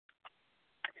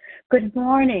Good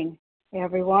morning,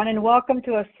 everyone, and welcome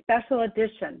to a special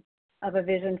edition of A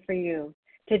Vision for You.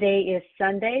 Today is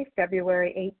Sunday,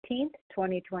 February 18th,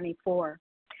 2024.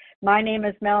 My name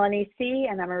is Melanie C.,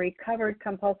 and I'm a recovered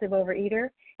compulsive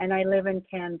overeater, and I live in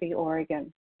Canby,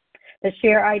 Oregon. The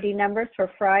share ID numbers for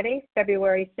Friday,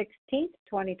 February 16th,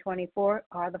 2024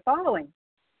 are the following.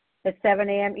 The 7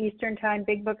 a.m. Eastern Time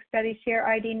Big Book Study share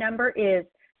ID number is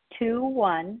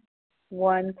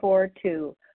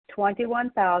 21142.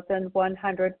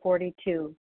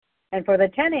 21,142. And for the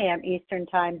 10 a.m. Eastern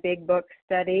Time Big Book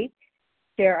Study,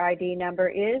 share ID number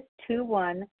is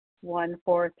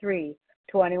 21143,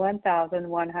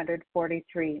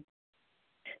 21,143.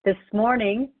 This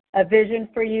morning, A Vision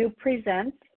for You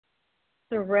presents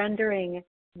Surrendering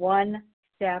One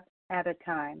Step at a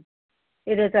Time.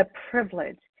 It is a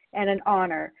privilege and an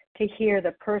honor to hear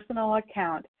the personal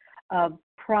account of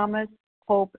promise,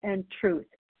 hope, and truth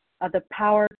of the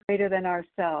power greater than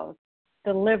ourselves,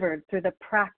 delivered through the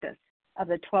practice of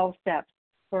the 12 steps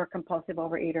for a compulsive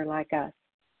overeater like us.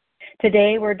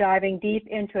 Today, we're diving deep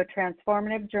into a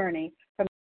transformative journey from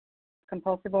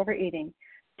compulsive overeating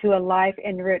to a life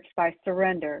enriched by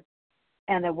surrender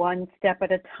and the one step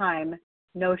at a time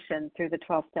notion through the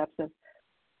 12 steps of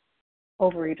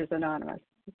Overeaters Anonymous.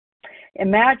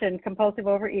 Imagine compulsive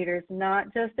overeaters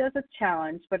not just as a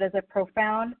challenge, but as a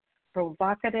profound,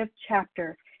 provocative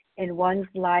chapter in one's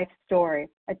life story,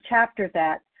 a chapter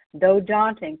that, though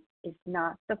daunting, is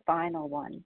not the final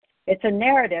one. It's a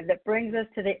narrative that brings us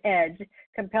to the edge,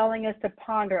 compelling us to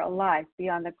ponder a life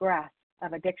beyond the grasp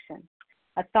of addiction,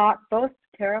 a thought both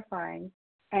terrifying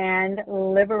and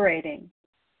liberating.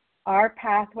 Our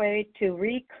pathway to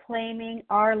reclaiming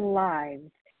our lives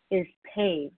is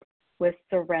paved with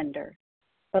surrender.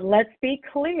 But let's be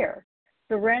clear,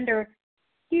 surrender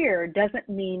here doesn't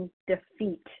mean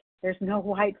defeat. There's no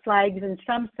white flags in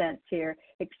some sense here,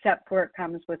 except where it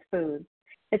comes with food.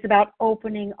 It's about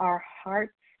opening our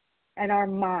hearts and our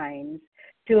minds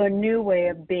to a new way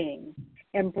of being,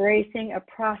 embracing a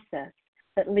process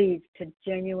that leads to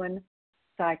genuine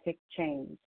psychic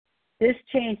change. This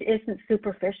change isn't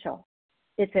superficial.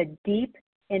 It's a deep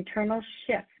internal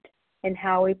shift in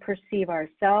how we perceive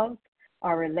ourselves,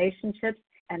 our relationships,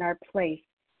 and our place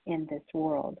in this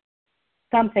world.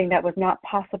 Something that was not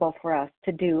possible for us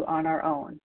to do on our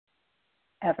own,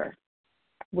 ever.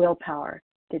 Willpower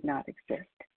did not exist.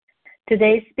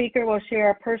 Today's speaker will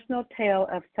share a personal tale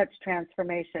of such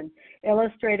transformation,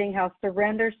 illustrating how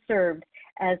surrender served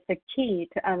as the key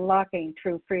to unlocking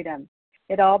true freedom.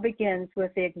 It all begins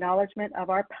with the acknowledgement of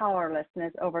our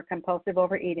powerlessness over compulsive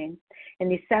overeating,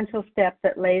 an essential step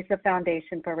that lays the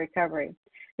foundation for recovery.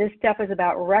 This step is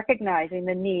about recognizing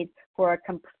the need for a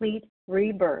complete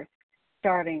rebirth,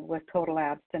 starting with total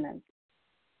abstinence.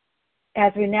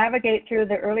 As we navigate through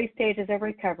the early stages of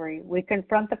recovery, we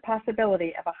confront the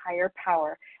possibility of a higher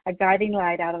power, a guiding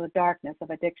light out of the darkness of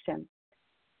addiction.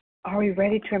 Are we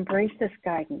ready to embrace this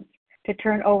guidance, to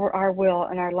turn over our will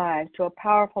and our lives to a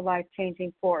powerful,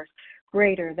 life-changing force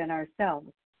greater than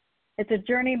ourselves? It's a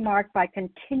journey marked by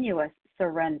continuous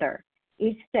surrender,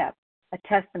 each step a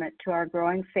testament to our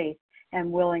growing faith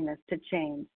and willingness to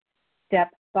change, step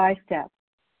by step,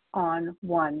 on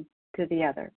one to the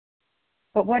other.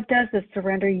 But what does this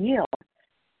surrender yield?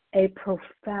 A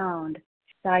profound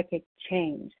psychic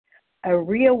change, a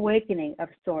reawakening of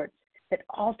sorts that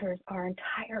alters our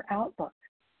entire outlook.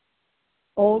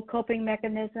 Old coping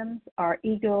mechanisms, our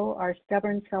ego, our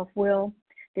stubborn self-will,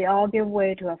 they all give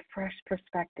way to a fresh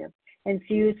perspective,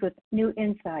 infused with new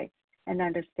insights and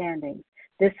understandings.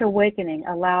 This awakening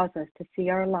allows us to see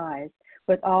our lives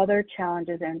with all their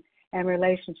challenges and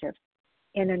relationships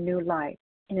in a new light,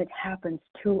 and it happens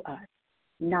to us,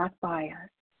 not by us,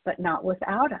 but not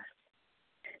without us.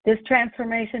 This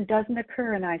transformation doesn't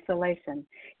occur in isolation.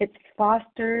 It's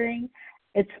fostered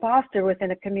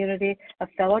within a community of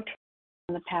fellow on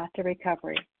the path to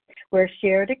recovery, where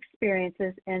shared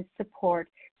experiences and support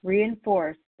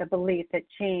reinforce the belief that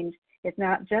change is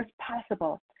not just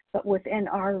possible, but within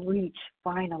our reach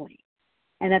finally.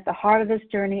 And at the heart of this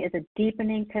journey is a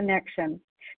deepening connection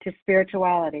to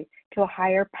spirituality, to a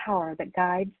higher power that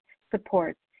guides,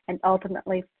 supports, and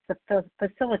ultimately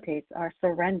facilitates our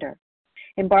surrender.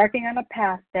 Embarking on a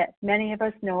path that many of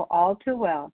us know all too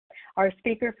well, our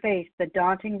speaker faced the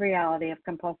daunting reality of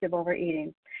compulsive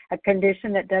overeating, a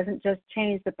condition that doesn't just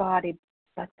change the body,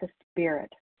 but the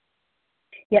spirit.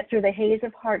 Yet through the haze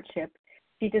of hardship,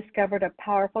 she discovered a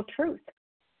powerful truth,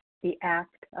 the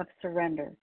act of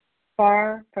surrender.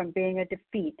 Far from being a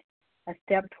defeat, a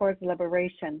step towards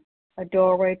liberation, a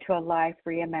doorway to a life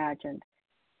reimagined,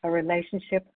 a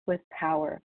relationship with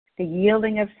power, the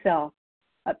yielding of self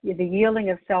the yielding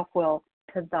of self-will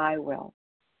to thy will.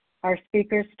 Our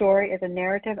speaker's story is a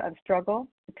narrative of struggle,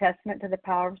 a testament to the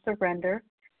power of surrender,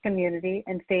 community,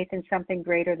 and faith in something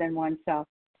greater than oneself.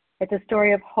 It's a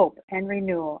story of hope and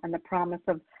renewal and the promise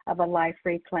of a life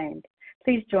reclaimed.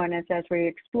 Please join us as we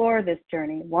explore this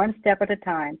journey, one step at a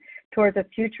time, towards a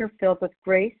future filled with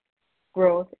grace,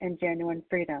 growth, and genuine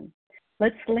freedom.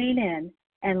 Let's lean in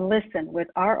and listen with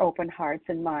our open hearts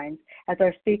and minds as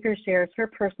our speaker shares her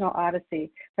personal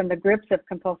odyssey from the grips of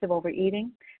compulsive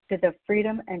overeating to the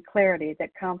freedom and clarity that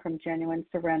come from genuine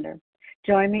surrender.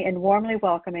 Join me in warmly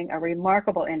welcoming a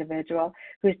remarkable individual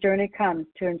whose journey comes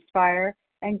to inspire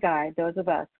and guide those of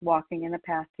us walking in the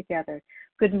path together.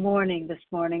 Good morning this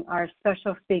morning, our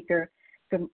special speaker,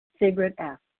 Sigrid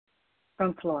F.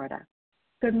 from Florida.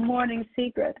 Good morning,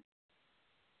 Sigrid.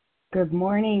 Good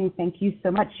morning. Thank you so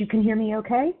much. You can hear me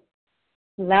okay?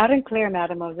 Loud and clear,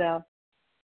 mademoiselle.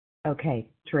 Okay,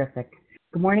 terrific.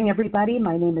 Good morning, everybody.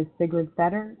 My name is Sigrid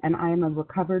F, and I am a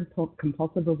recovered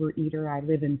compulsive overeater. I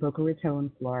live in Boca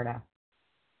Raton, Florida.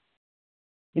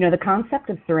 You know, the concept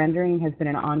of surrendering has been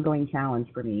an ongoing challenge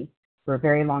for me. For a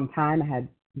very long time, I had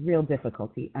real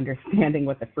difficulty understanding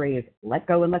what the phrase, let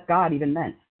go and let God, even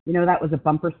meant. You know, that was a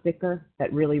bumper sticker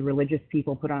that really religious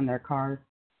people put on their cars.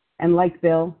 And like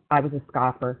Bill, I was a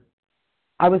scoffer.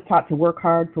 I was taught to work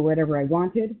hard for whatever I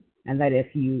wanted, and that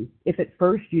if at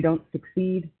first you don't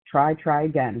succeed, try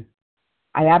again.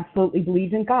 I absolutely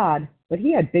believed in God, but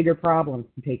he had bigger problems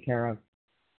to take care of.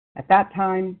 At that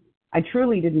time, I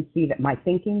truly didn't see that my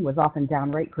thinking was often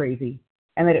downright crazy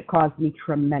and that it caused me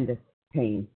tremendous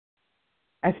pain.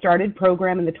 I started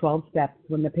programming the 12 steps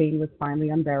when the pain was finally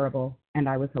unbearable and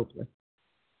I was hopeless.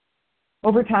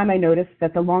 Over time, I noticed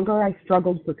that the longer I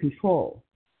struggled for control,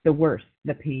 the worse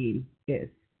the pain is.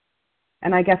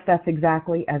 And I guess that's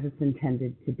exactly as it's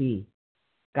intended to be.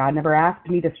 God never asked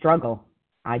me to struggle.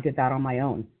 I did that on my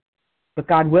own. But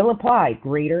God will apply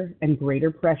greater and greater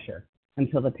pressure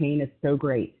until the pain is so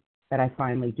great that I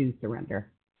finally do surrender.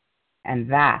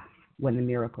 And that's when the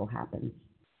miracle happens.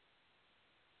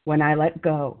 When I let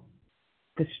go,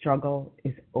 the struggle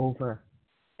is over,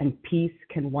 and peace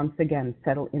can once again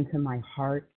settle into my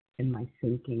heart and my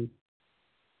thinking.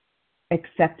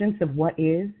 Acceptance of what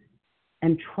is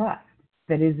and trust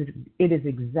that it is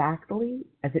exactly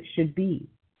as it should be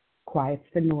quiets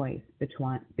the noise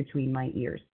between my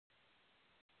ears.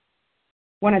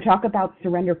 When I talk about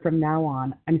surrender from now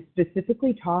on, I'm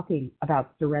specifically talking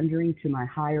about surrendering to my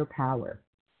higher power,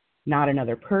 not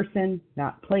another person,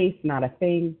 not place, not a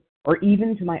thing, or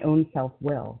even to my own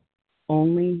self-will,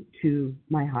 only to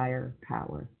my higher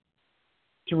power.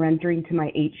 Surrendering to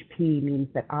my HP means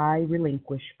that I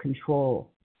relinquish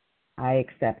control. I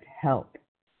accept help,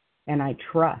 and I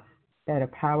trust that a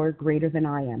power greater than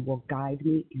I am will guide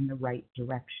me in the right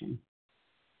direction.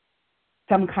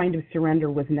 Some kind of surrender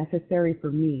was necessary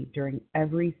for me during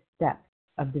every step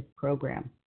of this program.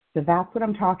 So that's what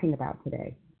I'm talking about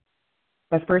today.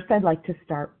 But first, I'd like to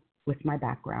start with my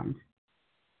background.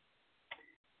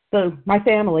 So my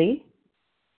family,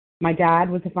 my dad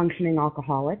was a functioning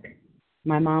alcoholic.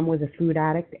 My mom was a food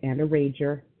addict and a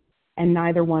rager, and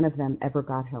neither one of them ever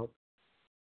got help.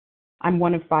 I'm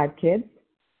one of 5 kids.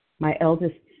 My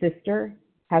eldest sister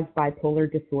has bipolar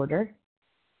disorder.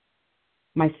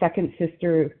 My second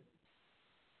sister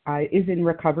is in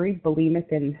recovery,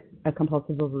 bulimic and a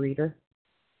compulsive overeater.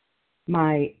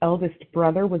 My eldest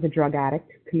brother was a drug addict,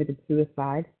 committed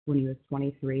suicide when he was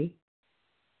 23.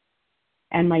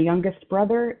 And my youngest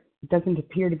brother doesn't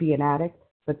appear to be an addict,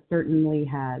 but certainly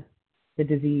has the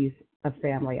disease of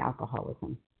family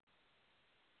alcoholism.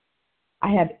 I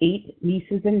have 8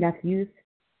 nieces and nephews.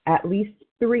 At least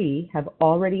 3 have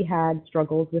already had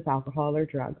struggles with alcohol or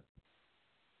drugs.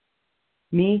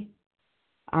 Me,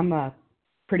 I'm a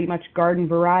pretty much garden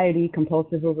variety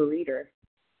compulsive overeater.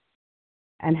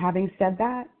 And having said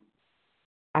that,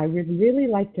 I would really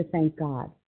like to thank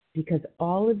God, because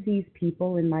all of these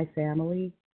people in my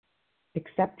family,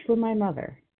 except for my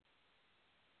mother,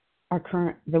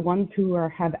 are the ones who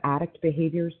have addict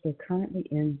behaviors, they're currently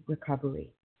in recovery.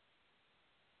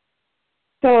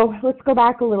 So let's go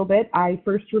back a little bit. I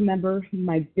first remember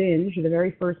my binge. The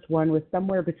very first one was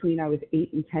somewhere between I was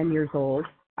 8 and 10 years old.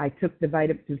 I took the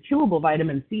chewable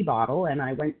vitamin C bottle and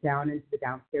I went down into the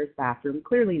downstairs bathroom.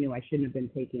 Clearly knew I shouldn't have been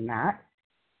taking that,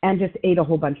 and just ate a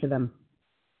whole bunch of them.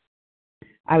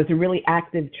 I was a really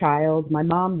active child. My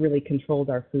mom really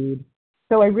controlled our food.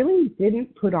 So I really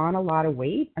didn't put on a lot of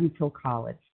weight until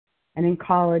college. And in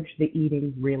college, the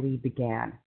eating really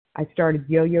began. I started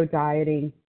yo-yo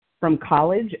dieting from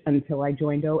college until I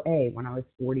joined OA when I was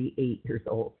 48 years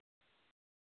old.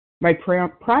 My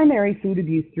primary food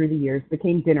abuse through the years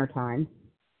became dinner time.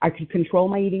 I could control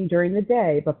my eating during the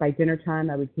day, but by dinner time,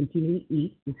 I would continue to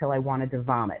eat until I wanted to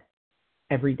vomit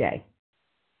every day.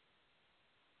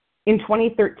 In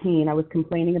 2013, I was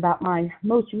complaining about my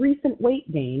most recent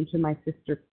weight gain to my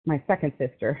second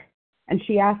sister, and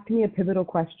she asked me a pivotal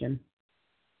question.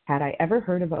 Had I ever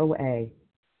heard of OA?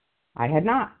 I had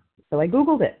not, so I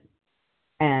Googled it,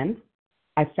 and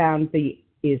I found the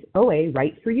Is OA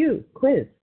Right for You quiz.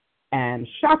 And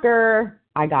shocker,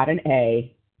 I got an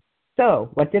A. So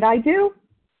what did I do?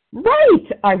 Right!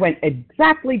 I went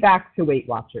exactly back to Weight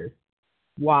Watchers.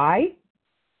 Why?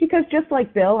 Because just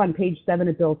like Bill on page 7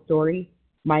 of Bill's story,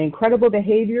 my incredible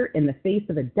behavior in the face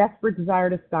of a desperate desire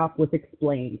to stop was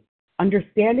explained.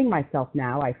 Understanding myself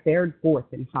now, I fared forth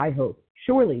in high hope.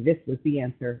 Surely this was the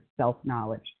answer,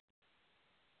 self-knowledge.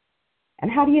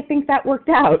 And how do you think that worked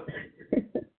out?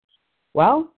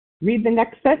 Well, read the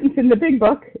next sentence in the big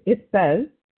book. It says,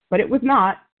 but it was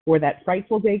not, for that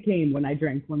frightful day came when I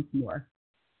drank once more.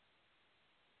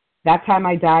 That time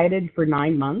I dieted for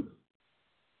 9 months,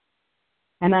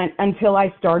 and until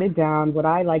I started down what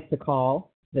I like to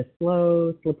call the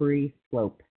slow, slippery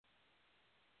slope.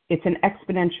 It's an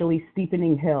exponentially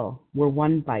steepening hill where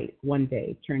one bite one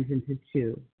day turns into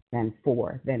 2, then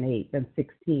 4, then 8, then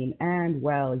 16, and,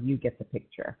 well, you get the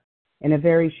picture. In a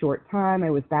very short time, I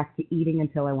was back to eating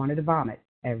until I wanted to vomit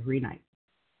every night.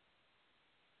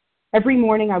 Every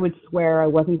morning I would swear I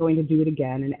wasn't going to do it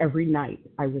again, and every night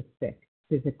I was sick,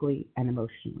 physically and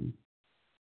emotionally.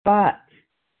 But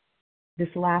this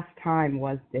last time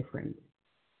was different.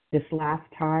 This last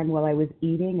time while I was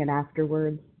eating and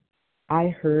afterwards, I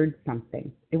heard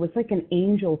something. It was like an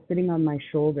angel sitting on my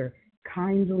shoulder,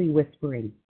 kindly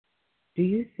whispering, "Do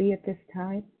you see it this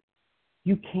time?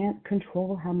 You can't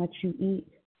control how much you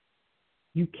eat.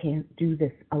 You can't do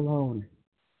this alone."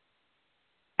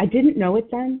 I didn't know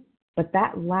it then, but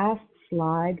that last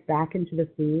slide back into the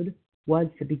food was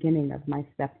the beginning of my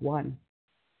step 1.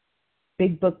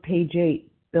 Big book, page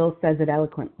 8, Bill says it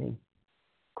eloquently.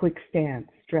 Quick stance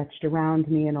stretched around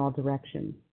me in all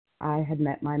directions. I had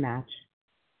met my match.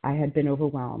 I had been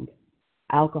overwhelmed.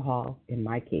 Alcohol, in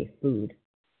my case food,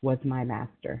 was my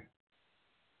master.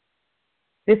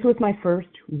 This was my first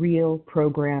real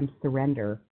programmed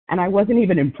surrender, and I wasn't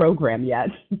even in program yet.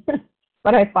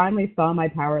 But I finally saw my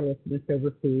powerlessness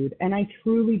over food, and I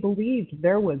truly believed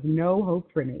there was no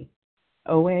hope for me.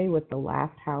 OA was the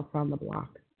last house on the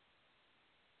block.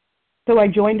 So I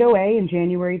joined OA in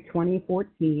January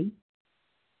 2014.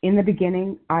 In the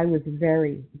beginning, I was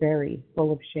very, very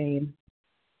full of shame.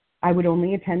 I would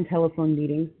only attend telephone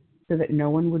meetings so that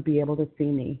no one would be able to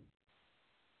see me.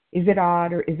 Is it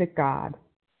odd or is it God?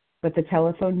 But the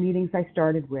telephone meetings I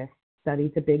started with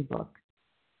studied the big book,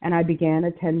 and I began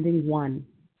attending one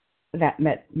that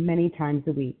met many times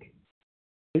a week.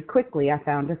 Very quickly, I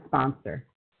found a sponsor.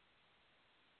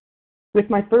 With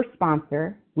my first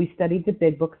sponsor, we studied the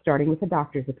big book starting with a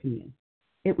doctor's opinion.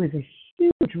 It was a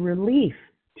huge relief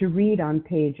to read on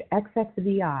page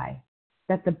XXVI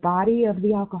that the body of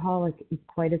the alcoholic is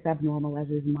quite as abnormal as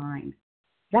his mind.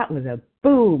 That was a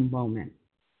boom moment.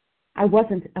 I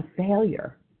wasn't a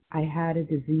failure. I had a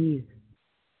disease.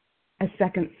 A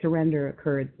second surrender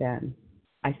occurred then.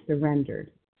 I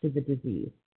surrendered to the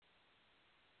disease.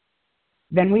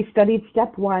 Then we studied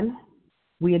step 1.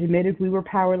 We admitted we were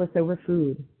powerless over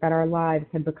food, that our lives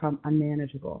had become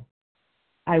unmanageable.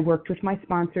 I worked with my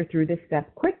sponsor through this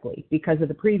step quickly because of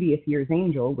the previous year's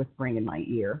angel whispering in my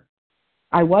ear.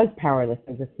 I was powerless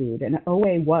over food, and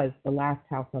OA was the last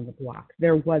house on the block.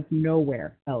 There was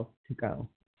nowhere else to go.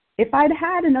 If I'd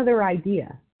had another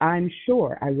idea, I'm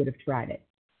sure I would have tried it.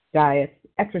 Diets,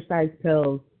 exercise,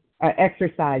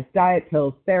 diet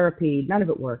pills, therapy, none of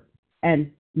it worked,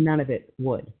 and none of it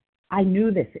would. I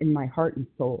knew this in my heart and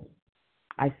soul.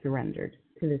 I surrendered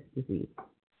to this disease.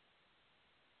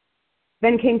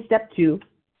 Then came step 2,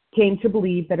 came to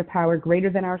believe that a power greater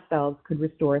than ourselves could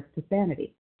restore us to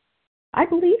sanity. I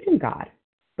believed in God,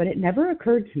 but it never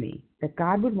occurred to me that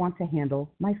God would want to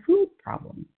handle my food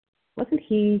problems. Wasn't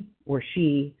he or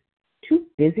she too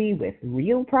busy with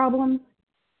real problems?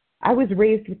 I was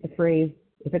raised with the phrase,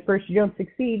 if at first you don't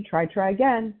succeed, try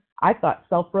again. I thought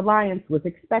self-reliance was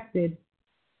expected.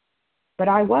 But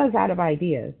I was out of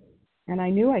ideas, and I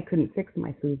knew I couldn't fix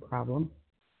my food problem.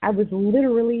 I was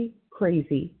literally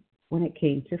crazy when it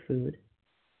came to food.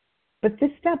 But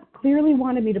this step clearly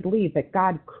wanted me to believe that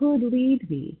God could lead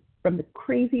me from the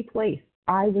crazy place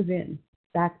I was in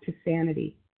back to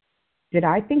sanity. Did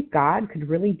I think God could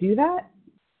really do that?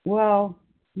 Well,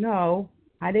 no,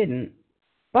 I didn't.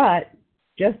 But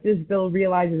just as Bill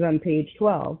realizes on page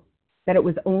 12, that it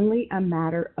was only a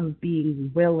matter of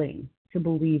being willing to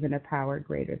believe in a power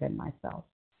greater than myself.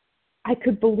 I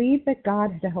could believe that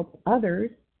God had helped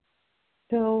others,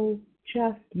 so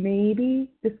just maybe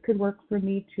this could work for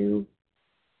me too.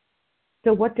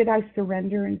 So what did I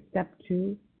surrender in step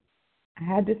 2? I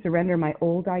had to surrender my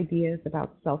old ideas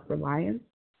about self-reliance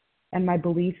and my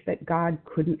belief that God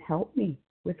couldn't help me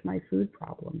with my food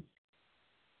problems.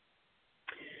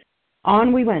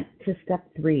 On we went to step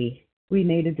 3. We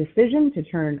made a decision to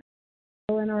turn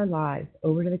all in our lives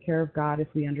over to the care of God if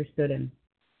we understood Him.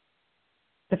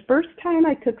 The first time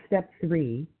I took step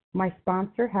 3, my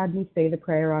sponsor had me say the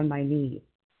prayer on my knees.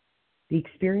 The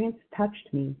experience touched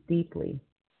me deeply.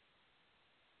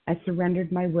 I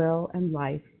surrendered my will and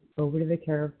life over to the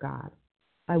care of God.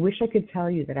 I wish I could tell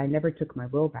you that I never took my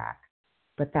will back,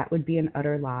 but that would be an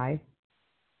utter lie.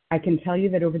 I can tell you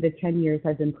that over the 10 years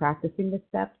I've been practicing the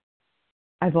steps,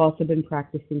 I've also been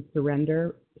practicing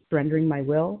surrendering my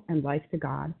will and life to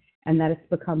God, and that it's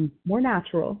become more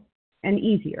natural and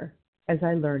easier as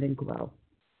I learn and grow.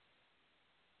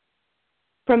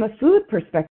 From a food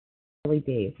perspective, in the early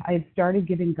days, I had started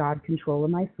giving God control of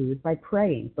my food by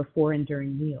praying before and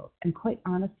during meals, and quite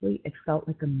honestly, it felt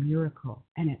like a miracle,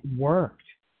 and it worked.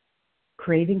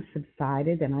 Cravings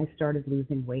subsided, and I started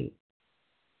losing weight.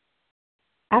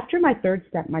 After my third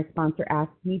step, my sponsor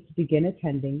asked me to begin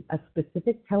attending a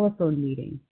specific telephone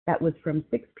meeting that was from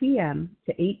 6 p.m.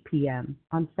 to 8 p.m.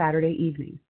 on Saturday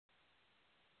evenings.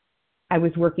 I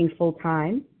was working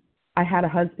full-time. I had a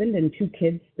husband and 2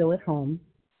 kids still at home.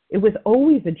 It was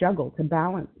always a juggle to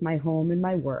balance my home and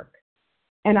my work,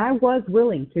 and I was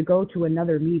willing to go to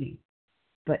another meeting,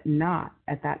 but not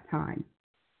at that time.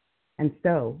 And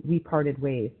so we parted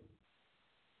ways.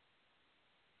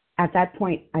 At that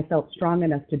point, I felt strong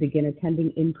enough to begin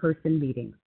attending in-person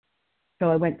meetings. So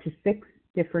I went to 6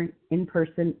 different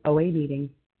in-person OA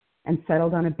meetings and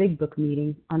settled on a big book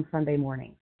meeting on Sunday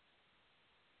morning.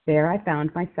 There I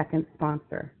found my second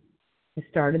sponsor. I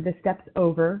started the steps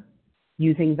over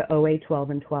using the OA 12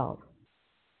 and 12.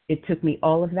 It took me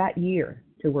all of that year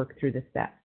to work through the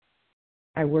steps.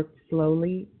 I worked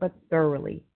slowly but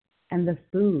thoroughly, and the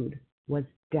food was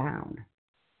down.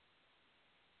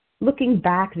 Looking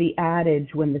back, the adage,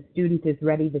 when the student is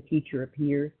ready, the teacher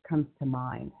appears, comes to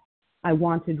mind. I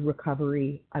wanted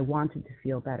recovery. I wanted to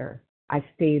feel better. I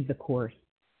stayed the course.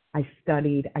 I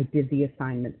studied. I did the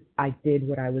assignments. I did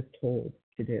what I was told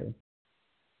to do.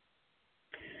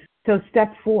 So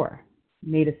step 4,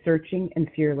 made a searching and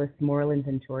fearless moral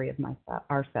inventory of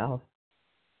ourselves.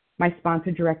 My sponsor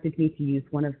directed me to use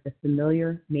one of the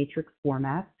familiar matrix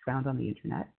formats found on the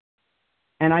internet,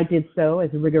 and I did so as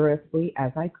rigorously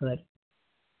as I could.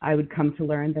 I would come to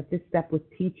learn that this step was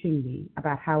teaching me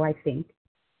about how I think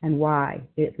and why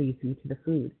it leads me to the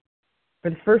food.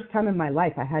 For the first time in my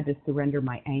life, I had to surrender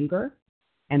my anger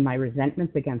and my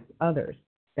resentments against others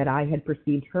that I had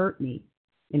perceived hurt me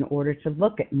in order to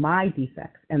look at my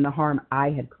defects and the harm I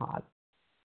had caused.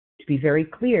 To be very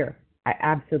clear, I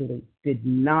absolutely did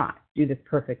not do this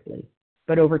perfectly,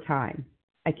 but over time,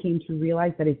 I came to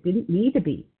realize that it didn't need to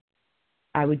be.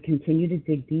 I would continue to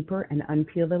dig deeper and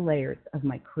unpeel the layers of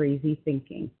my crazy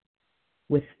thinking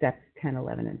with steps 10,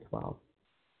 11, and 12.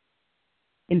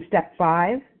 In step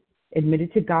 5,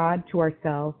 admitted to God, to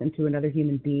ourselves, and to another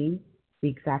human being the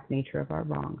exact nature of our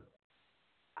wrongs.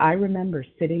 I remember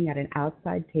sitting at an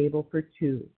outside table for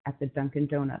 2 at the Dunkin'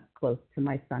 Donuts close to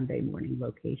my Sunday morning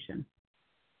location.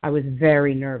 I was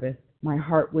very nervous. My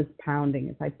heart was pounding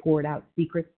as I poured out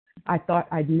secrets I thought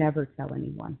I'd never tell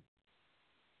anyone.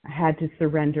 I had to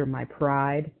surrender my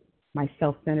pride, my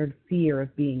self-centered fear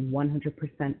of being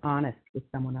 100% honest with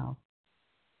someone else.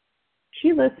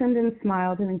 She listened and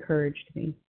smiled and encouraged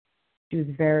me. She was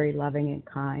very loving and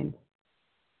kind.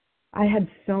 I had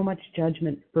so much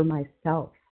judgment for myself,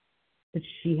 but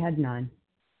she had none.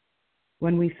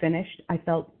 When we finished, I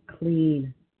felt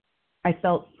clean. I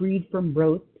felt freed from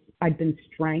ropes I'd been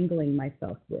strangling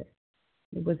myself with.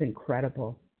 It was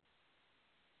incredible.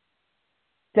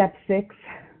 Step 6,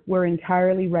 we're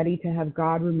entirely ready to have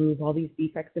God remove all these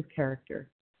defects of character.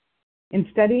 In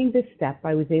studying this step,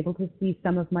 I was able to see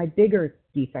some of my bigger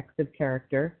defects of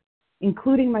character,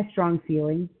 including my strong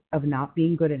feelings of not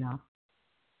being good enough,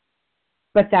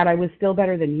 but that I was still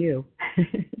better than you.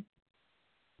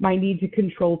 My need to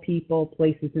control people,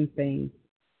 places, and things,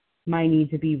 my need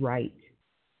to be right,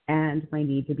 and my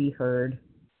need to be heard.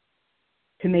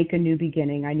 To make a new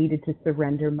beginning, I needed to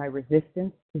surrender my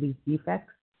resistance to these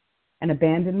defects and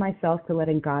abandon myself to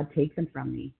letting God take them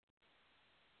from me.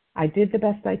 I did the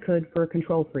best I could for a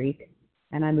control freak,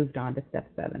 and I moved on to step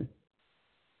 7.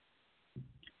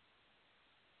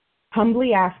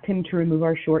 Humbly asked him to remove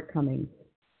our shortcomings.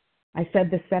 I said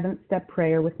the 7th-step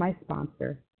prayer with my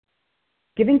sponsor.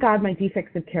 Giving God my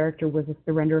defects of character was a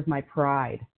surrender of my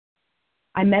pride.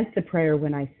 I meant the prayer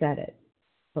when I said it,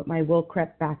 but my will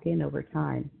crept back in over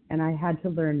time, and I had to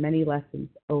learn many lessons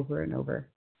over and over.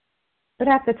 But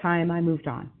at the time, I moved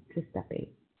on to step 8.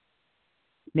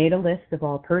 Made a list of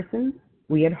all persons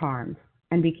we had harmed,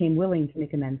 and became willing to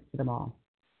make amends to them all.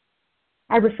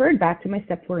 I referred back to my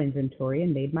step 4 inventory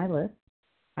and made my list.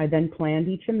 I then planned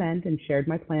each amend and shared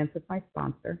my plans with my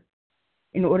sponsor.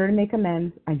 In order to make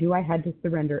amends, I knew I had to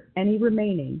surrender any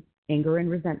remaining anger and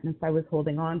resentments I was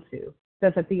holding on to,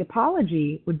 so that the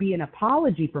apology would be an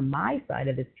apology for my side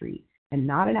of the street and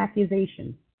not an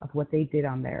accusation of what they did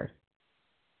on theirs.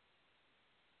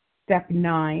 Step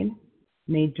 9,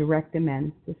 made direct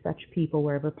amends to such people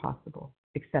wherever possible,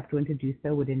 except when to do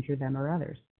so would injure them or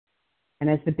others. And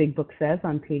as the big book says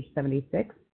on page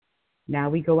 76, now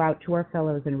we go out to our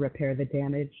fellows and repair the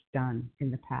damage done in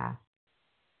the past.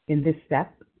 In this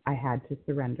step, I had to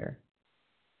surrender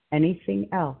anything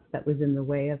else that was in the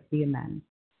way of the amends.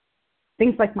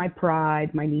 Things like my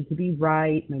pride, my need to be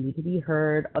right, my need to be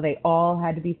heard, they all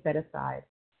had to be set aside.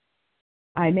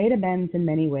 I made amends in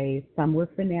many ways. Some were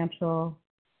financial,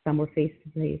 some were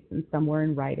face-to-face, and some were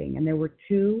in writing. And there were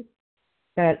 2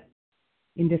 that,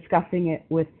 in discussing it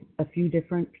with a few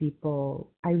different people,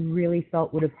 I really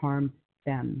felt would have harmed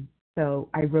them. So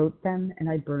I wrote them and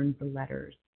I burned the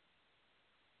letters.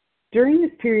 During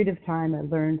this period of time, I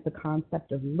learned the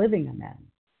concept of living amends.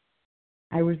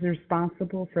 I was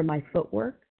responsible for my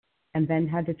footwork and then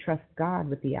had to trust God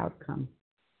with the outcome.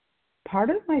 Part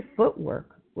of my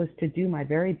footwork was to do my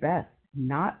very best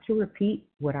not to repeat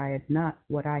what I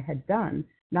had done,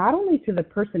 not only to the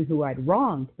person who I'd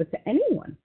wronged, but to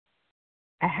anyone.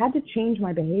 I had to change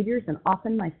my behaviors and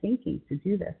often my thinking to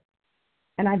do this.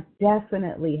 And I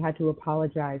definitely had to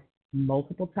apologize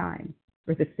multiple times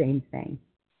for the same thing,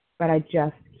 but I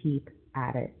just keep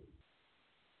at it.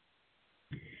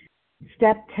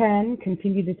 Step 10,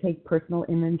 continue to take personal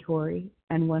inventory,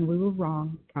 and when we were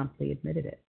wrong, promptly admitted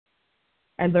it.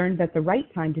 I learned that the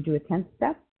right time to do a 10th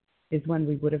step is when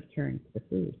we would have turned to the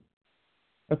food.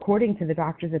 According to the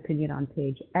doctor's opinion on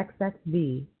page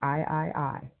XXVIII,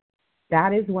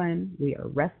 that is when we are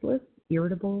restless,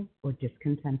 irritable, or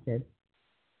discontented.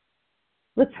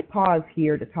 Let's pause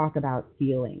here to talk about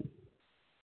feelings.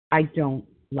 I don't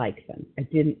like them. I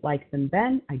didn't like them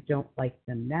then. I don't like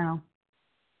them now.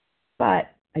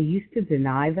 But I used to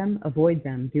deny them, avoid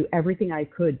them, do everything I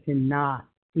could to not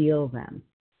feel them.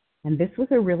 And this was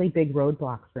a really big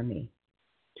roadblock for me.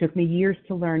 It took me years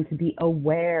to learn to be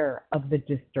aware of the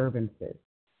disturbances,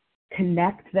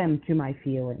 connect them to my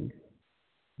feelings,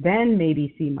 then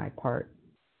maybe see my part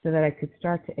so that I could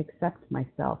start to accept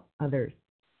myself, others,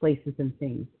 places, and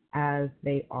things as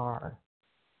they are.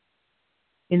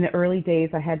 In the early days,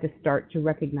 I had to start to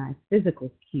recognize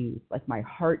physical cues, like my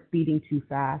heart beating too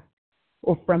fast,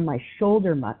 or from my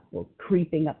shoulder muscles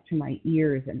creeping up to my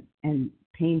ears and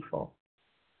painful.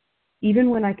 Even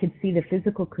when I could see the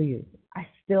physical cues, I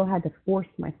still had to force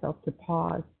myself to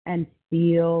pause and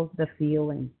feel the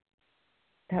feeling.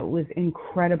 That was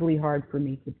incredibly hard for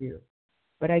me to do,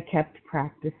 but I kept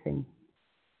practicing.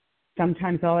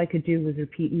 Sometimes all I could do was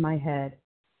repeat in my head,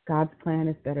 God's plan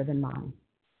is better than mine.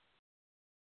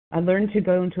 I learned to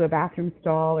go into a bathroom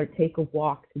stall or take a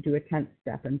walk to do a 10th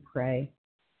step and pray.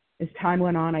 As time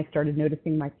went on, I started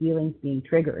noticing my feelings being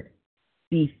triggered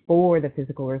before the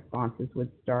physical responses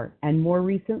would start. And more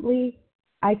recently,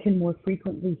 I can more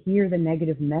frequently hear the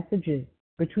negative messages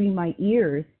between my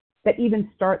ears that even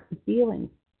start the feelings.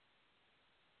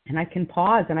 And I can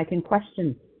pause and I can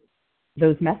question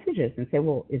those messages and say,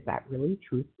 well, is that really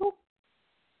truthful?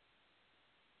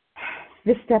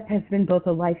 This step has been both a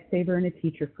lifesaver and a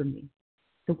teacher for me.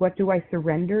 So what do I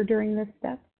surrender during this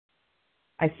step?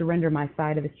 I surrender my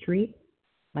side of the street,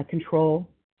 my control,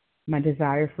 my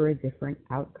desire for a different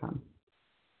outcome.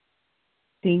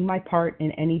 Seeing my part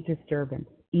in any disturbance,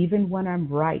 even when I'm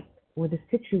right or the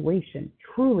situation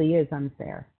truly is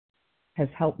unfair, has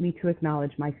helped me to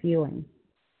acknowledge my feelings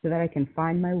so that I can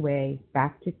find my way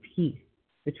back to peace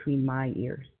between my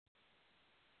ears.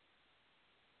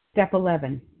 Step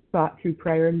 11, thought through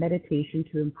prayer and meditation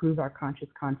to improve our conscious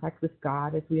contact with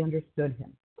God as we understood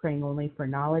Him, praying only for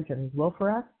knowledge of His will for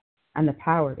us and the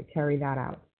power to carry that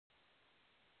out.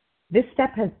 This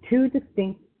step has 2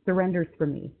 distinct surrenders for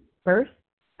me. First,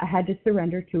 I had to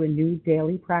surrender to a new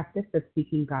daily practice of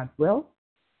seeking God's will.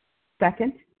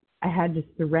 Second, I had to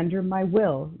surrender my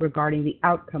will regarding the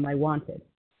outcome I wanted.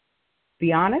 To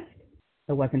be honest,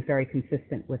 I wasn't very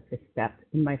consistent with this step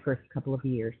in my first couple of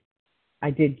years.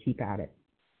 I did keep at it.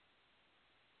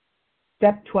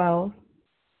 Step 12,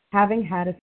 having had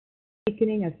a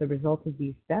awakening as the result of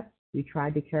these steps, we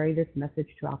tried to carry this message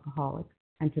to alcoholics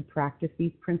and to practice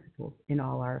these principles in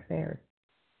all our affairs.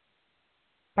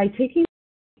 By taking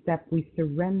this step, we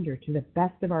surrender to the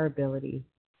best of our ability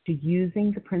to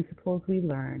using the principles we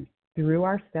learned through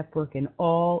our step work in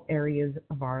all areas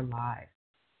of our lives.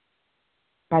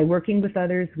 By working with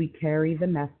others, we carry the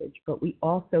message, but we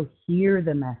also hear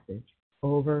the message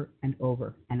over and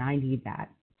over, and I need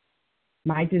that.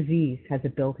 My disease has a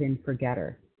built-in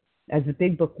forgetter. As the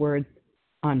big book words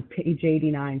on page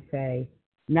 89 say,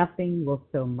 nothing will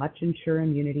so much ensure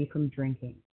immunity from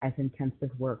drinking as intensive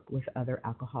work with other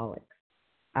alcoholics.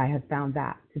 I have found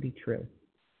that to be true.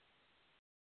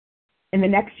 In the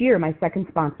next year, my second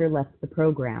sponsor left the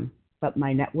program, but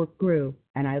my network grew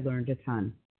and I learned a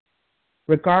ton.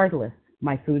 Regardless,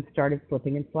 my food started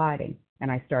slipping and sliding,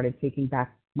 and I started taking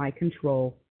back my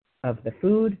control of the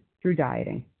food through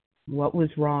dieting. What was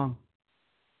wrong?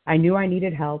 I knew I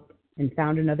needed help and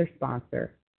found another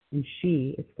sponsor, and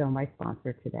she is still my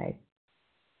sponsor today.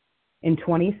 In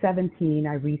 2017,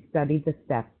 I restudied the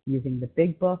steps using the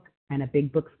Big Book and a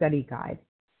Big Book study guide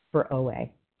for OA.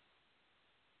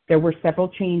 There were several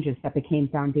changes that became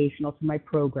foundational to my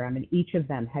program, and each of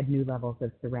them had new levels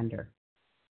of surrender.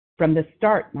 From the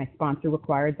start, my sponsor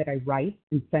required that I write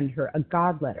and send her a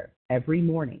God letter every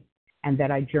morning, and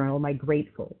that I journal my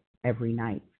grateful every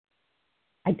night.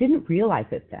 I didn't realize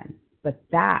it then, but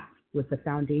that was the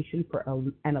foundation for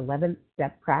an 11th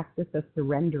step practice of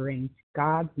surrendering to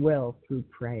God's will through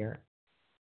prayer.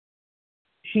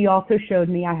 She also showed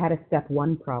me I had a step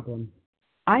 1 problem.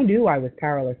 I knew I was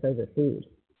powerless over food,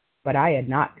 but I had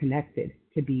not connected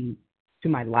to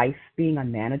my life being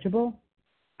unmanageable.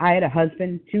 I had a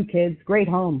husband, 2 kids, great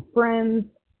home, friends,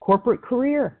 corporate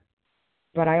career,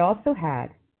 but I also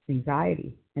had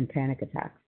anxiety and panic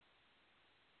attacks.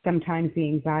 Sometimes the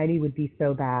anxiety would be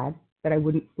so bad that I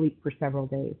wouldn't sleep for several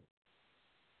days.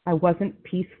 I wasn't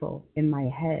peaceful in my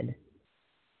head.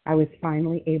 I was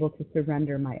finally able to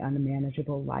surrender my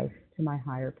unmanageable life to my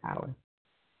higher power.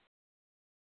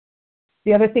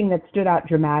 The other thing that stood out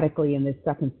dramatically in this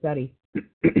second study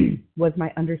was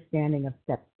my understanding of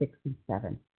steps 6 and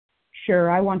 7. Sure,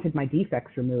 I wanted my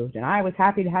defects removed, and I was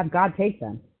happy to have God take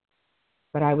them,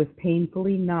 but I was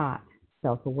painfully not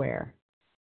self-aware.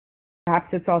 Perhaps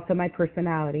it's also my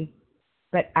personality,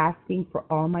 but asking for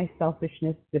all my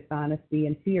selfishness, dishonesty,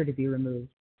 and fear to be removed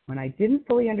when I didn't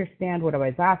fully understand what I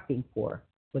was asking for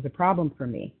was a problem for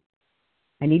me.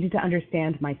 I needed to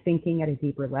understand my thinking at a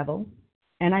deeper level,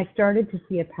 and I started to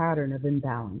see a pattern of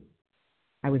imbalance.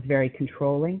 I was very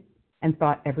controlling and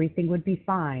thought everything would be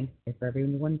fine if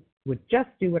everyone would just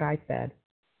do what I said.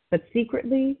 But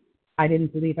secretly, I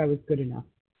didn't believe I was good enough,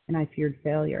 and I feared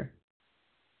failure.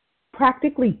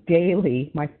 Practically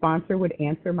daily, my sponsor would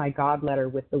answer my God letter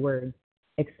with the words,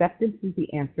 "Acceptance is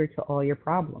the answer to all your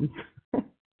problems."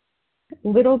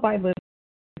 Little by little,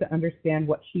 to understand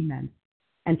what she meant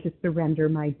and to surrender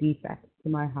my defects to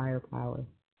my higher power.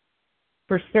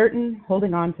 For certain,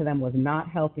 holding on to them was not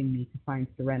helping me to find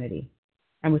serenity.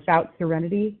 And without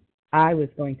serenity, I was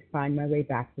going to find my way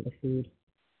back to the food.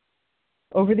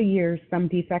 Over the years, some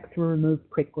defects were removed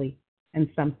quickly and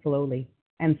some slowly,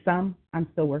 and some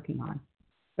I'm still working on.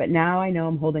 But now I know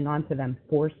I'm holding on to them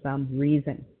for some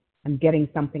reason. I'm getting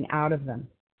something out of them.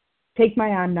 Take my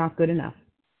 "I'm not good enough."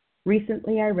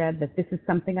 Recently, I read that this is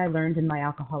something I learned in my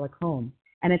alcoholic home,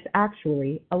 and it's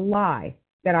actually a lie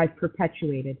that I've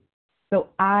perpetuated. So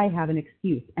I have an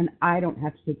excuse, and I don't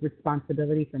have to take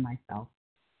responsibility for myself.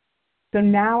 So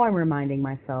now I'm reminding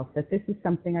myself that this is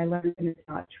something I learned and it's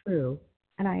not true,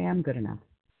 and I am good enough.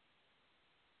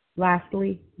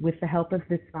 Lastly, with the help of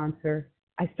this sponsor,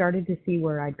 I started to see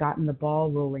where I'd gotten the ball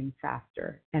rolling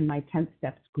faster, and my 10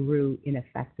 steps grew in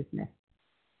effectiveness.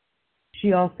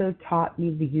 She also taught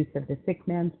me the use of the sick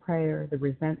man's prayer, the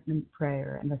resentment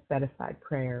prayer, and the set-aside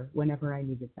prayer whenever I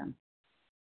needed them.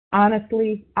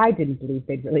 Honestly, I didn't believe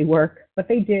they'd really work, but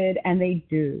they did, and they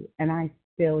do, and I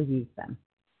still use them.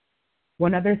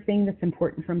 One other thing that's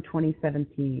important from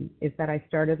 2017 is that I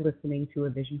started listening to a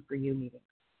Vision for You meeting.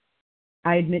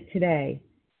 I admit today,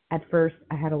 at first,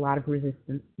 I had a lot of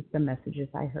resistance to some messages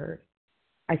I heard.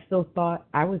 I still thought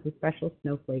I was a special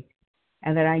snowflake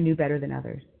and that I knew better than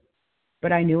others.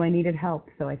 But I knew I needed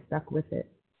help, so I stuck with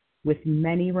it, with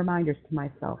many reminders to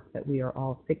myself that we are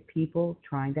all sick people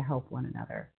trying to help one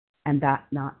another, and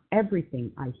that not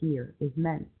everything I hear is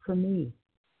meant for me.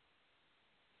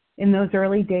 In those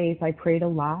early days, I prayed a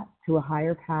lot to a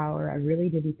higher power I really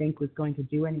didn't think was going to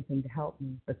do anything to help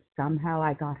me, but somehow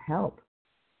I got help.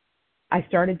 I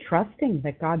started trusting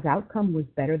that God's outcome was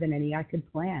better than any I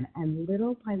could plan, and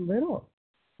little by little,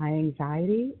 My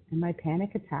anxiety and my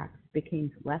panic attacks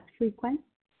became less frequent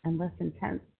and less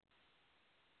intense.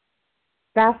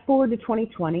 Fast forward to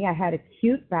 2020, I had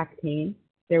acute back pain.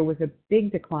 There was a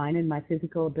big decline in my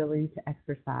physical ability to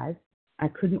exercise. I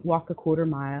couldn't walk a quarter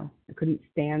mile. I couldn't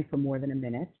stand for more than a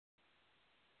minute.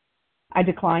 I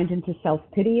declined into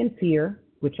self-pity and fear,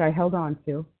 which I held on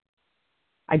to.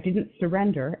 I didn't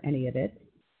surrender any of it.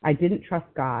 I didn't trust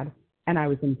God, and I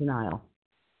was in denial.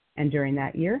 And during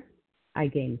that year, I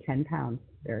gained 10 pounds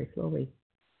very slowly.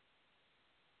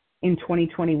 In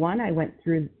 2021, I went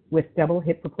through with double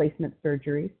hip replacement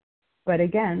surgeries, but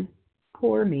again,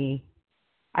 poor me.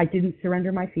 I didn't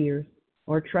surrender my fears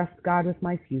or trust God with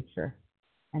my future,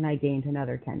 and I gained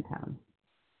another 10 pounds.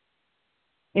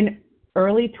 In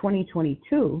early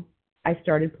 2022, I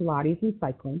started Pilates and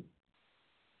cycling.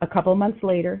 A couple months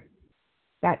later,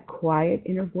 that quiet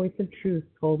inner voice of truth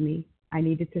told me I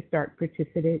needed to start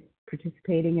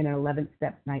participating in an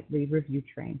 11-step nightly review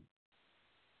train.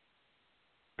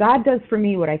 God does for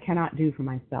me what I cannot do for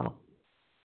myself.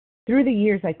 Through the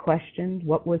years, I questioned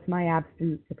what was my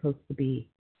abstinence supposed to be.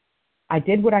 I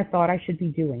did what I thought I should be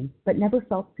doing, but never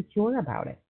felt secure about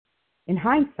it. In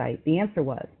hindsight, the answer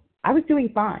was, I was doing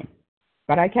fine,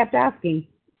 but I kept asking,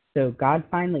 so God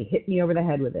finally hit me over the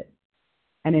head with it.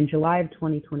 And in July of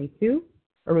 2022,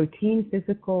 a routine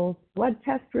physical blood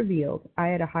test revealed I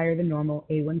had a higher than normal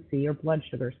A1C or blood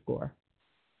sugar score.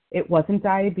 It wasn't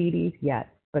diabetes yet,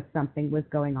 but something was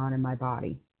going on in my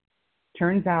body.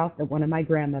 Turns out that one of my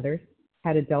grandmothers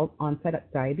had adult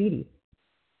onset diabetes.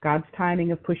 God's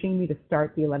timing of pushing me to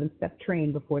start the 11-step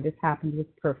train before this happened was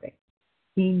perfect.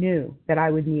 He knew that I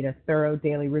would need a thorough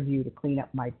daily review to clean up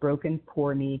my broken,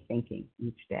 poor me thinking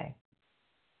each day.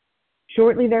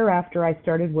 Shortly thereafter, I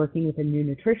started working with a new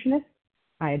nutritionist.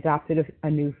 I adopted a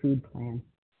new food plan.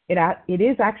 It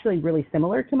is actually really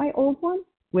similar to my old one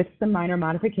with some minor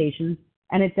modifications,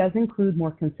 and it does include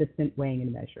more consistent weighing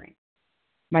and measuring.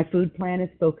 My food plan is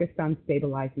focused on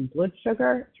stabilizing blood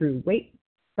sugar through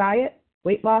diet,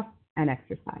 weight loss, and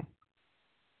exercise.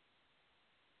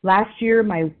 Last year,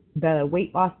 the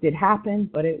weight loss did happen,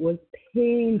 but it was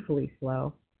painfully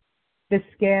slow. The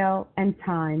scale and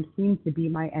time seemed to be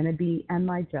my enemy and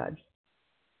my judge.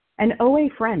 An OA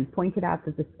friend pointed out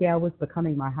that the scale was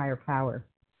becoming my higher power.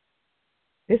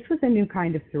 This was a new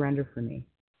kind of surrender for me.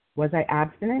 Was I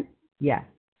abstinent? Yes.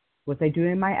 Was I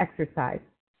doing my exercise?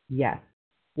 Yes.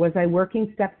 Was I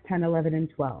working steps 10, 11, and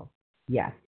 12?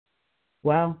 Yes.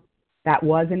 Well, that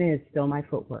was and is still my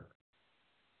footwork.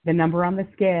 The number on the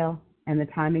scale and the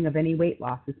timing of any weight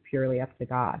loss is purely up to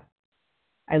God.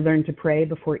 I learned to pray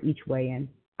before each weigh-in,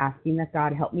 asking that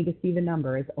God help me to see the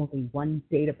number as only one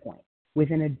data point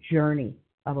within a journey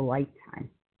of a lifetime.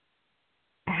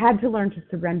 I had to learn to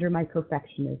surrender my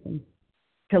perfectionism,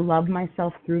 to love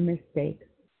myself through mistakes,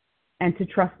 and to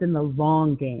trust in the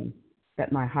long game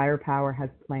that my higher power has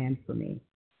planned for me,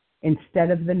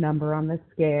 instead of the number on the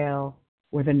scale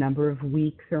or the number of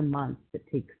weeks or months it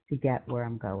takes to get where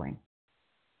I'm going.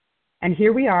 And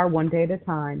here we are, one day at a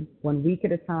time, 1 week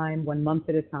at a time, 1 month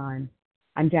at a time.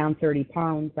 I'm down 30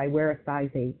 pounds. I wear a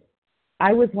size 8.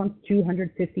 I was once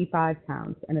 255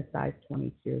 pounds and a size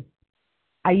 22.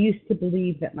 I used to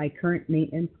believe that my current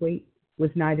maintenance weight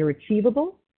was neither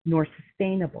achievable nor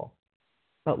sustainable,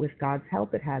 but with God's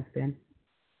help, it has been.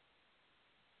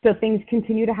 So things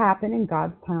continue to happen in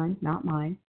God's time, not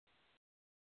mine.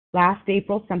 Last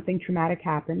April, something traumatic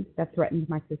happened that threatened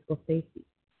my physical safety.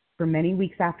 For many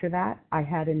weeks after that, I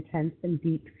had intense and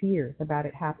deep fears about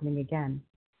it happening again.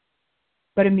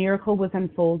 But a miracle was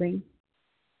unfolding.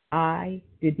 I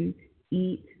didn't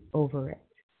eat over it.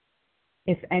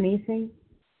 If anything,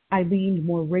 I leaned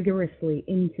more rigorously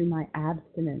into my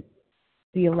abstinence,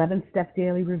 the 11-step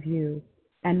daily review,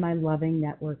 and my loving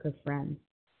network of friends.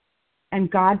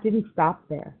 And God didn't stop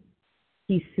there.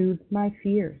 He soothed my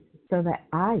fears so that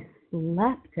I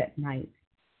slept at night,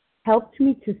 helped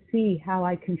me to see how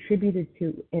I contributed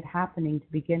to it happening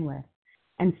to begin with,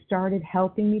 and started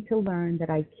helping me to learn that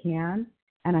I can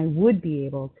and I would be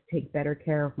able to take better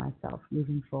care of myself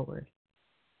moving forward.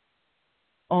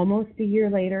 Almost a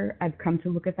year later, I've come to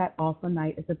look at that awful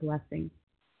night as a blessing.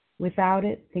 Without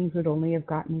it, things would only have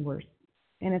gotten worse,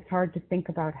 and it's hard to think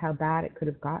about how bad it could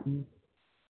have gotten.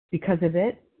 Because of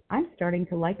it, I'm starting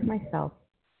to like myself.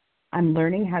 I'm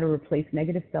learning how to replace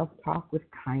negative self-talk with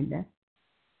kindness,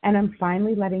 and I'm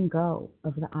finally letting go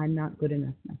of the I'm not good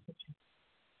enough message.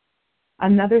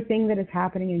 Another thing that is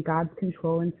happening in God's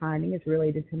control and timing is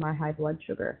related to my high blood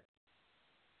sugar.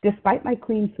 Despite my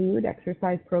clean food,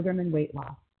 exercise program, and weight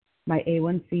loss, my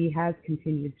A1C has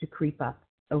continued to creep up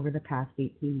over the past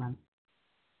 18 months.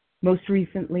 Most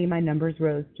recently, my numbers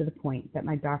rose to the point that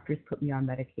my doctors put me on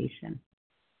medication.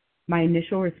 My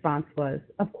initial response was,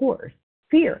 of course,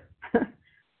 fear.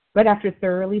 But after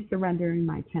thoroughly surrendering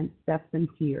my 10 steps and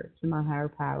fear to my higher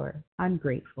power, I'm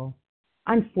grateful.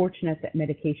 I'm fortunate that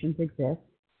medications exist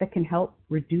that can help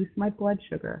reduce my blood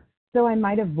sugar, so I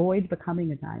might avoid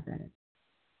becoming a diabetic.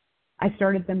 I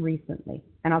started them recently,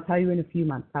 and I'll tell you in a few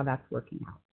months how that's working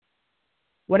out.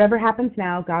 Whatever happens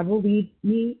now, God will lead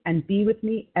me and be with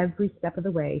me every step of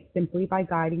the way, simply by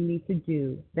guiding me to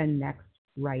do the next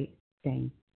right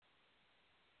thing.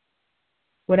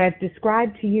 What I've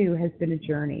described to you has been a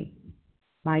journey,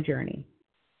 my journey.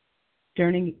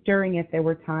 During it, there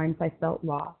were times I felt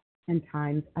lost and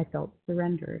times I felt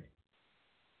surrendered.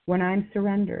 When I'm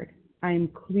surrendered, I am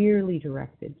clearly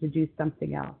directed to do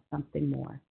something else, something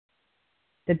more.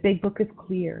 The Big Book is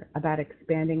clear about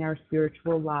expanding our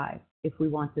spiritual lives if we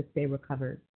want to stay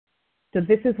recovered. So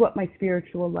this is what my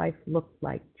spiritual life looked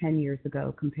like 10 years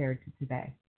ago compared to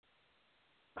today.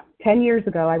 10 years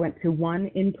ago, I went to one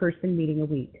in-person meeting a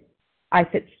week. I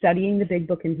fit studying the Big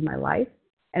Book into my life,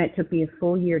 and it took me a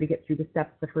full year to get through the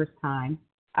steps the first time.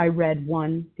 I read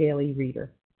one daily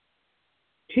reader.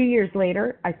 2 years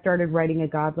later, I started writing a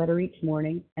God letter each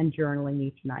morning and journaling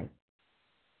each night.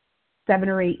 7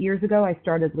 or 8 years ago, I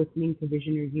started listening to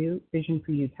Vision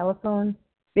for You telephones,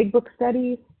 Big Book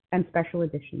studies, and special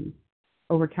editions.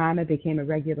 Over time, I became a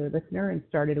regular listener and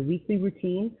started a weekly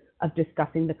routine of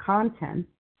discussing the content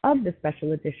of the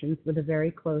special editions with a very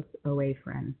close OA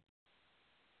friend.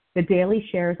 The daily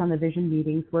shares on the Vision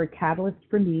meetings were a catalyst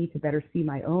for me to better see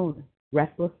my own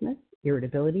restlessness,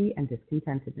 irritability, and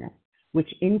discontentedness,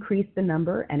 which increased the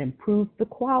number and improved the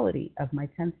quality of my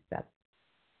 10th steps.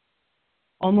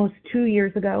 Almost 2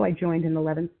 years ago, I joined an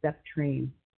 11th step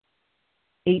train.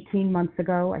 18 months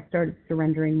ago, I started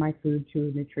surrendering my food to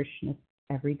a nutritionist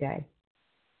every day.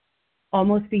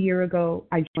 Almost a year ago,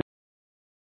 I joined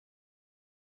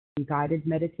guided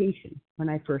meditation when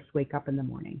I first wake up in the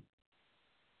morning.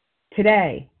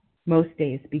 Today, most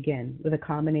days begin with a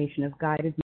combination of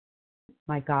guided meditation,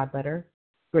 my God letter,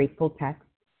 grateful text,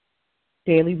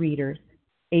 daily readers,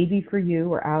 AB for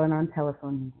You, or Al-Anon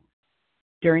telephone meetings.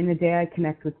 During the day, I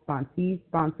connect with sponsees,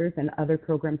 sponsors, and other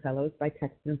program fellows by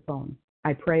text and phone.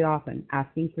 I pray often,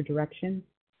 asking for direction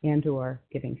and/or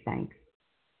giving thanks.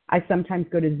 I sometimes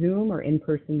go to Zoom or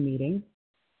in-person meetings.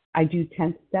 I do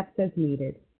 10 steps as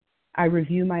needed. I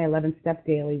review my 11 step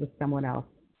daily with someone else,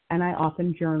 and I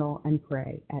often journal and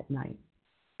pray at night.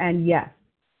 And yes,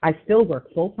 I still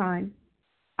work full-time.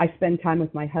 I spend time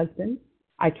with my husband.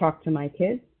 I talk to my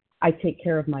kids. I take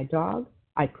care of my dog.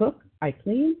 I cook. I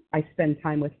clean. I spend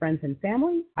time with friends and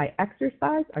family. I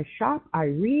exercise. I shop. I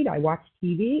read. I watch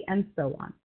TV, and so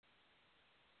on.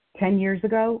 10 years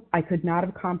ago, I could not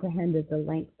have comprehended the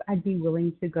lengths I'd be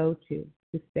willing to go to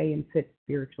stay in fit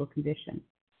spiritual condition.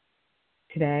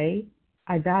 Today,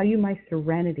 I value my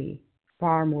serenity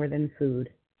far more than food,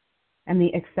 and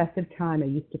the excessive time I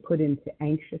used to put into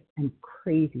anxious and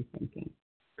crazy thinking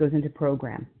goes into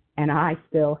program, and I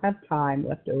still have time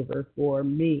left over for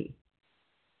me.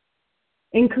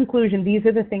 In conclusion, these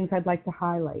are the things I'd like to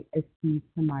highlight as keys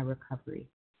to my recovery.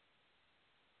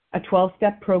 A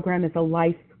 12-step program is a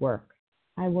life's work.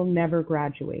 I will never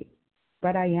graduate,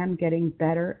 but I am getting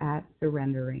better at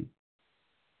surrendering.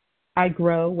 I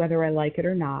grow whether I like it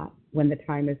or not when the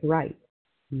time is right,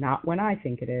 not when I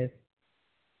think it is.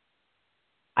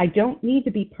 I don't need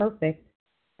to be perfect.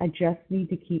 I just need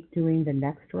to keep doing the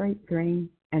next right thing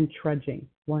and trudging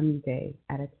one day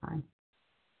at a time.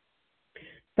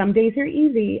 Some days are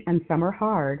easy and some are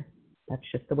hard. That's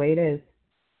just the way it is.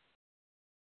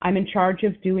 I'm in charge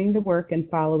of doing the work and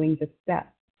following the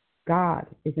steps. God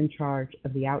is in charge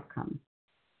of the outcomes.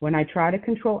 When I try to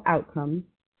control outcomes,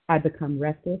 I become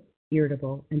restless,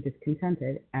 irritable, and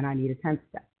discontented, and I need a 10th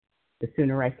step. The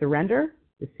sooner I surrender,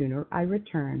 the sooner I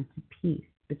return to peace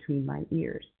between my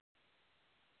ears.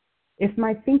 If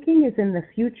my thinking is in the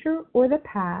future or the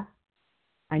past,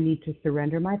 I need to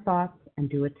surrender my thoughts and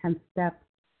do a 10th step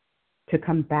to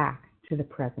come back to the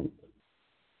present.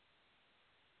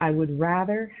 I would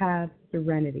rather have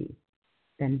serenity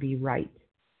than be right.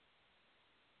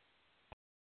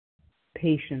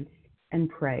 Patience and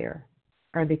prayer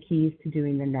are the keys to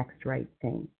doing the next right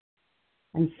thing.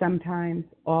 And sometimes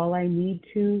all I need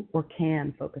to or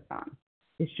can focus on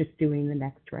is just doing the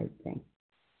next right thing.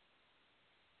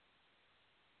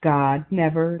 God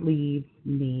never leaves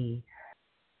me.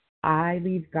 I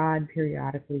leave God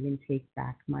periodically and take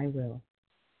back my will.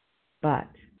 But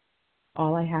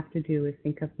all I have to do is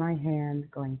think of my hand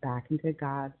going back into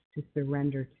God's to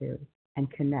surrender to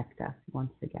and connect us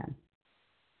once again.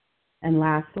 And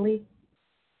lastly,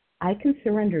 I can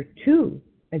surrender to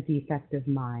a defective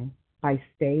mind by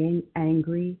staying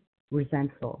angry,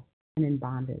 resentful, and in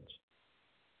bondage.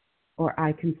 Or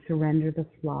I can surrender the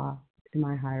flaw to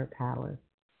my higher power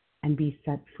and be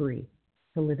set free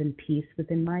to live in peace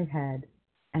within my head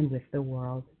and with the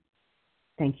world.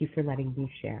 Thank you for letting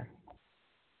me share.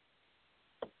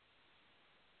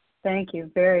 Thank you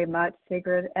very much,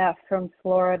 Sigrid F. from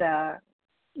Florida.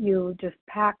 You just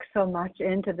packed so much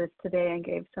into this today and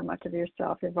gave so much of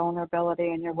yourself, your vulnerability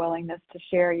and your willingness to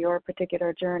share your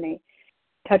particular journey.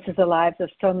 Touches the lives of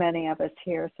so many of us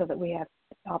here so that we have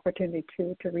the opportunity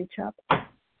to reach up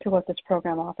to what this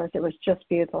program offers. It was just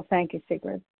beautiful. Thank you,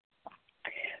 Sigrid.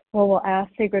 Well, we'll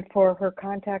ask Sigrid for her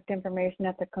contact information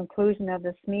at the conclusion of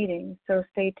this meeting, so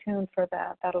stay tuned for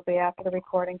that. That'll be after the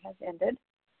recording has ended.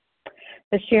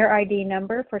 The share ID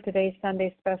number for today's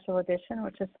Sunday special edition,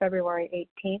 which is February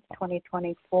 18th,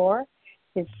 2024,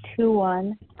 is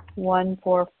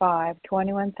 21145,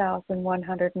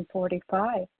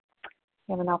 21,145. You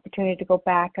have an opportunity to go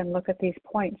back and look at these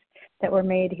points that were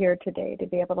made here today to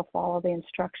be able to follow the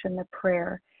instruction, the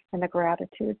prayer, and the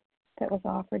gratitude that was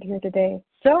offered here today.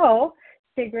 So,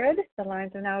 Sigrid, the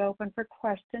lines are now open for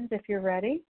questions if you're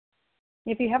ready.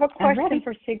 If you have a question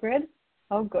for Sigrid,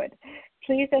 oh, good.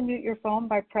 Please unmute your phone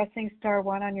by pressing *1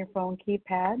 on your phone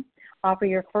keypad. Offer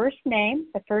your first name,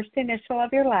 the first initial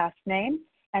of your last name,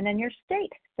 and then your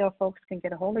state so folks can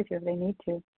get a hold of you if they need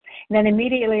to. And then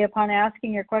immediately upon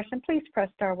asking your question, please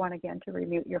press *1 again to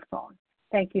remute your phone.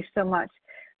 Thank you so much.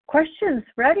 Questions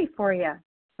ready for you.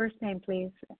 First name,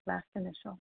 please, last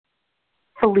initial.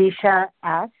 Felicia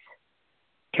S.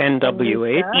 Ken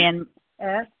W.H. Ann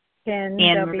S. Ken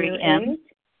W.H. M.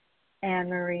 Anne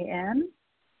Marie M.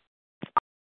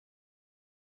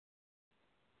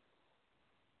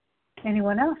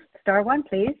 Anyone else? *1,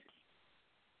 please.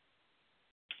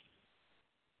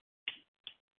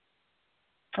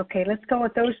 Okay, let's go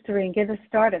with those three and get us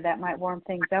started. That might warm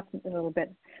things up a little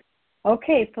bit.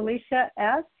 Okay, Felicia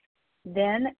S.,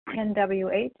 then Ken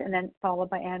W.H., and then followed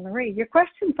by Anne Marie. Your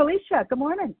question, Felicia. Good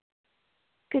morning.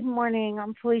 Good morning.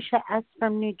 I'm Felicia S.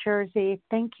 from New Jersey.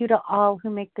 Thank you to all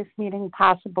who make this meeting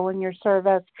possible in your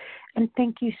service. And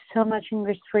thank you so much,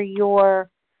 Ingrid, for your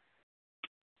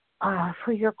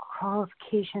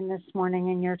qualification this morning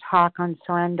in your talk on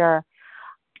surrender.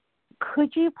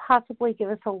 Could you possibly give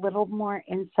us a little more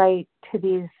insight to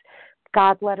these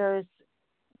God letters,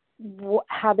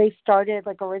 how they started,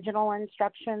 like original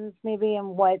instructions maybe, and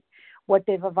what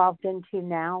they've evolved into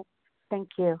now? Thank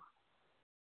you.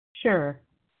 Sure.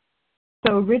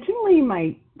 So originally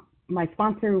my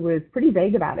sponsor was pretty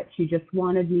vague about it. She just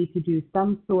wanted me to do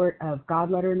some sort of God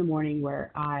letter in the morning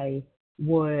where I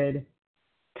would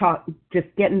just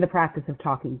get in the practice of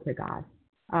talking to God.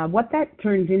 What that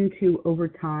turned into over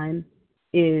time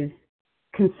is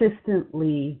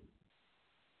consistently,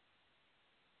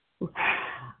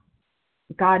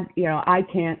 God, I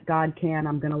can't, God can,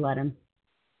 I'm going to let him.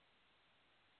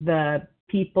 The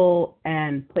people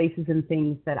and places and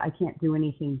things that I can't do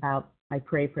anything about, I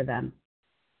pray for them.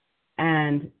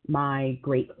 And my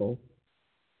grateful.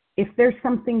 If there's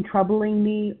something troubling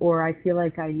me or I feel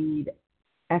like I need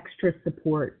extra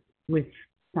support with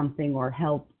something or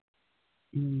help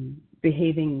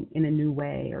behaving in a new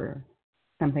way or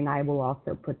something, I will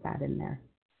also put that in there.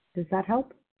 Does that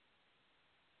help?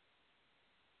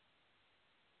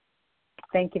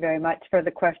 Thank you very much for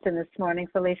the question this morning,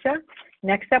 Felicia.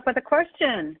 Next up with a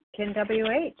question, Ken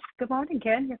W.H. Good morning,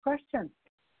 Ken. Your question.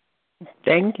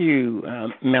 Thank you,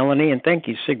 Melanie, and thank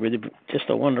you, Sigrid. Just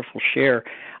a wonderful share.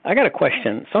 I got a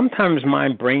question. Sometimes my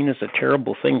brain is a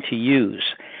terrible thing to use.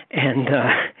 And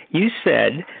you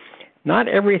said, not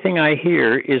everything I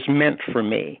hear is meant for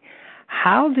me.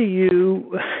 How do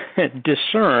you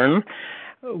discern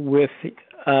with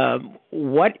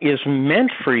what is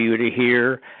meant for you to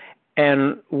hear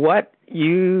and what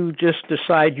you just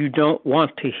decide you don't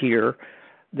want to hear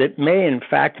that may, in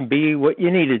fact, be what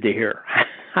you needed to hear?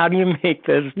 How do you make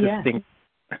those distinctions?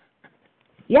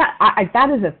 Yeah, that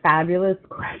is a fabulous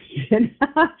question.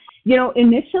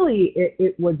 Initially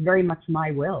it was very much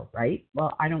my will, right?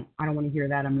 Well, I don't want to hear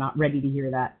that. I'm not ready to hear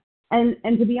that. And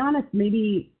to be honest,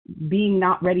 maybe being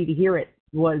not ready to hear it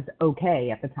was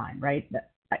okay at the time, right?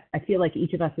 I feel like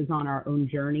each of us is on our own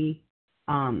journey.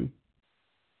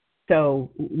 So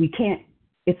you can't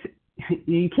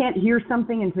hear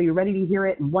something until you're ready to hear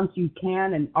it. And once you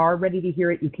can and are ready to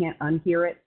hear it, you can't unhear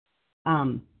it.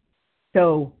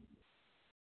 So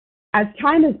as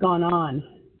time has gone on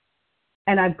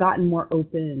and I've gotten more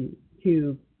open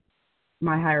to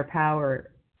my higher power,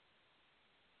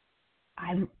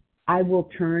 I will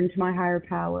turn to my higher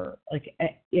power. Like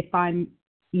if I'm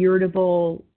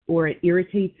irritable or it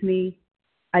irritates me,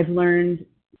 I've learned,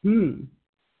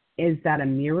 is that a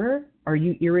mirror? Are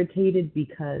you irritated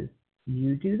because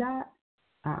you do that?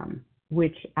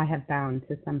 Which I have found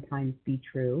to sometimes be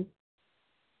true.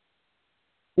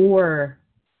 Or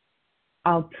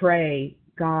I'll pray,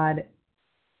 God,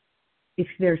 if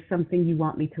there's something you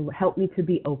want me to, help me to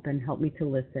be open, help me to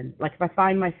listen. Like if I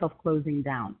find myself closing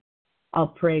down, I'll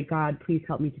pray, God, please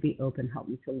help me to be open, help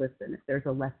me to listen. If there's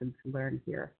a lesson to learn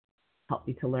here, help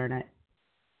me to learn it.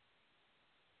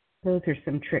 Those are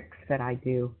some tricks that I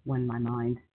do when my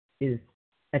mind is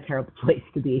a terrible place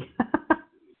to be.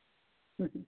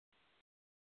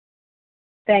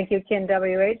 Thank you, Ken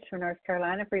WH from North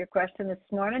Carolina, for your question this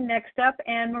morning. Next up,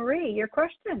 Anne Marie, your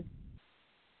question.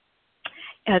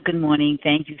 Good morning.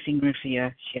 Thank you, Sigrid, for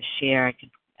your share. I can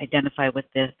identify with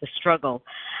the struggle.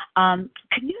 Can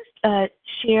you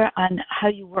share on how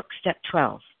you work step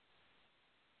 12?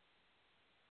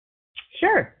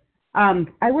 Sure.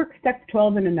 I work step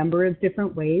 12 in a number of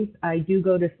different ways. I do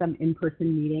go to some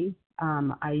in-person meetings.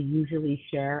 I usually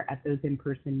share at those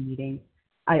in-person meetings.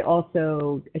 I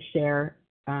also share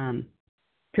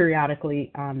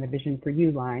periodically on the Vision for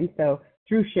You line. So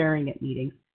through sharing at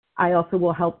meetings, I also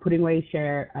will help putting away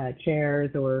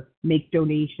chairs or make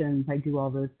donations. I do all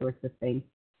those sorts of things.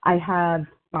 I have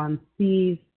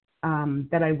sponsees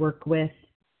that I work with.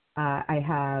 I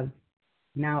have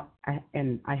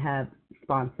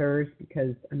sponsors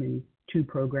because I'm in 2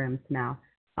 programs now.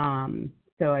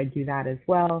 So I do that as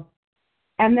well.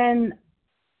 And then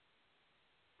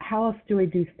how else do I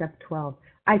do step 12?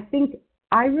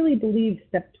 I really believe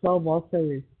step 12 also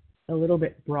is a little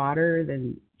bit broader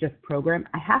than just program.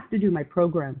 I have to do my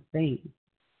program thing.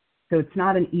 So it's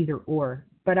not an either or,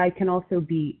 but I can also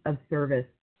be of service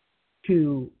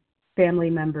to family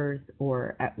members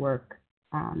or at work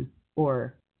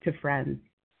or to friends.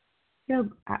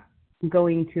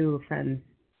 Going to a friend's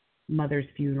mother's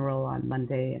funeral on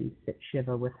Monday and sit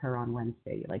Shiva with her on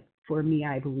Wednesday. Like for me,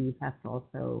 I believe that's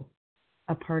also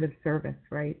a part of service,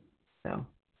 right? So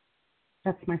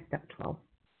that's my step 12.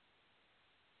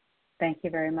 Thank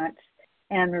you very much,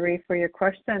 Anne Marie, for your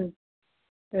question.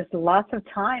 There's lots of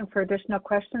time for additional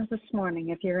questions this morning.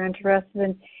 If you're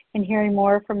interested in hearing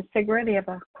more from Sigrid, you have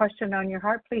a question on your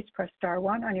heart, please press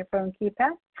 *1 on your phone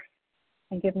keypad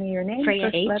and give me your name, Freya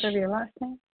first H. letter of your last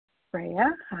name.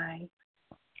 Freya, hi.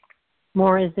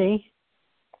 Maura Z.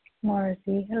 Maura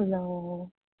Z, hello.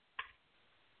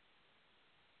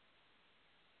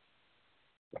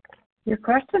 Your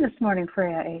question this morning,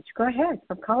 Freya H. Go ahead,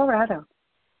 from Colorado.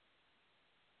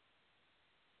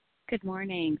 Good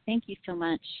morning. Thank you so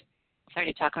much. Sorry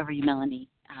to talk over you, Melanie.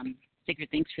 Sigrid,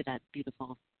 thanks for that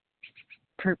beautiful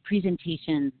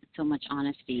presentation, so much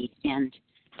honesty. And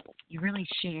you really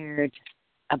shared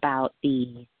about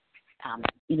the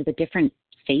different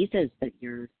phases that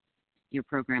your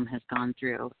program has gone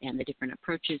through and the different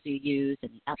approaches you use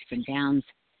and the ups and downs.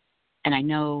 And I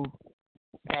know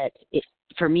that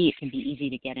for me, it can be easy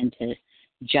to get into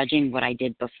judging what I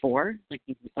did before. Like,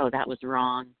 oh, that was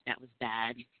wrong. That was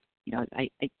bad. I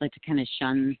like to kind of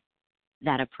shun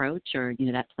that approach or,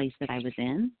 that place that I was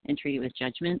in and treat it with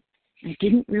judgment. I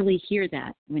didn't really hear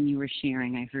that when you were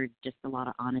sharing. I heard just a lot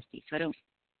of honesty. So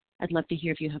I'd love to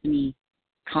hear if you have any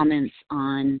comments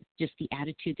on just the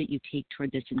attitude that you take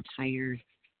toward this entire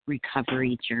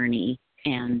recovery journey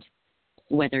and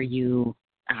whether you,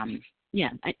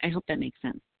 I hope that makes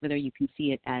sense. Whether you can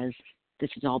see it as this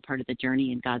is all part of the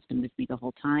journey and God's been with me the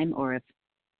whole time, or if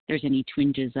there's any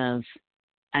twinges of,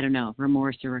 I don't know,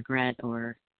 remorse or regret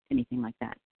or anything like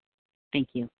that. Thank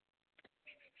you.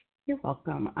 You're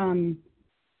welcome.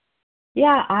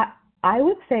 I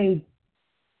would say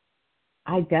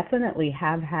I definitely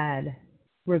have had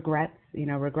regrets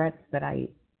that I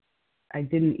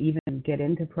didn't even get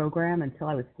into program until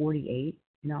I was 48.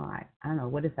 I don't know,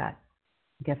 what is that?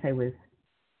 I guess I was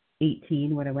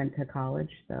 18 when I went to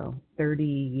college, so 30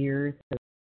 years of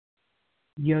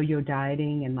yo-yo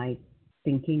dieting and my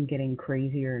thinking getting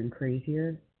crazier and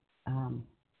crazier.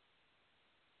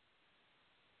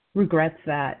 Regrets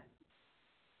that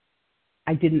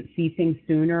I didn't see things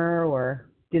sooner or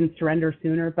didn't surrender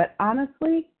sooner, but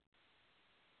honestly,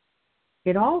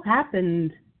 it all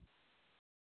happened.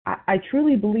 I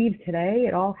truly believe today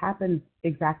it all happened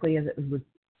exactly as it was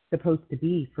supposed to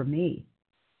be for me.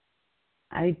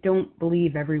 I don't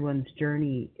believe everyone's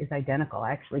journey is identical.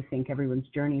 I actually think everyone's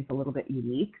journey is a little bit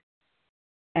unique.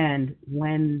 And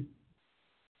when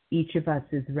each of us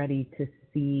is ready to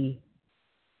be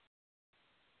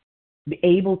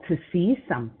able to see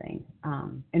something,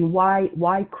 and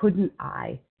why couldn't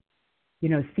I,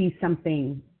 see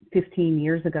something 15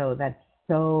 years ago that's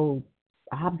so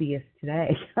obvious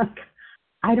today.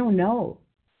 I don't know,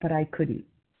 but I couldn't.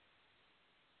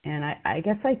 And I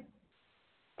guess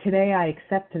today I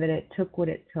accept that it took what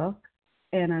it took,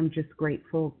 and I'm just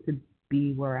grateful to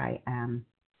be where I am.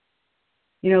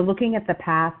 Looking at the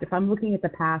past, if I'm looking at the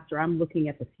past or I'm looking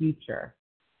at the future,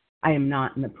 I am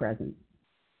not in the present.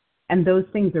 And those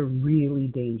things are really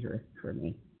dangerous for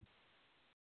me.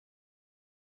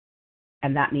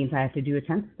 And that means I have to do a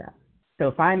 10th step. So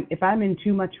if I'm in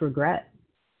too much regret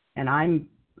and I'm,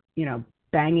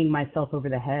 banging myself over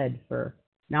the head for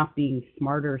not being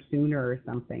smarter sooner or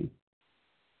something,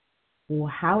 well,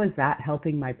 how is that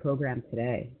helping my program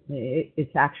today?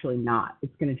 It's actually not.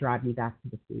 It's going to drive me back to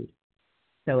the food.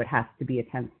 So it has to be a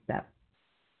 10th step.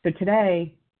 So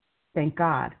today, thank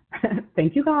God,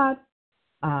 thank you, God.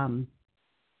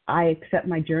 I accept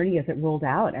my journey as it rolled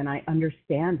out, and I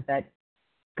understand that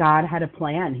God had a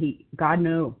plan. God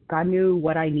knew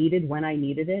what I needed when I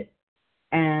needed it,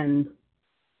 and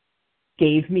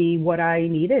gave me what I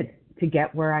needed to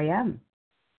get where I am.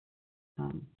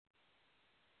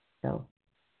 So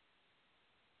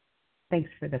thanks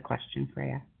for the question,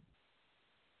 Freya.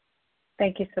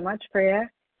 Thank you so much, Freya.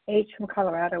 H from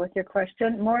Colorado with your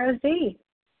question. Maura Z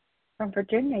from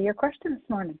Virginia, your question this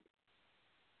morning.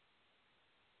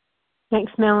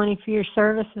 Thanks, Melanie, for your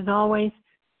service as always.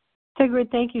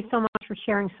 Sigrid, thank you so much for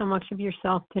sharing so much of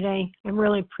yourself today. I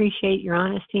really appreciate your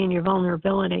honesty and your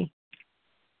vulnerability.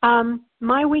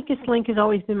 My weakest link has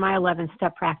always been my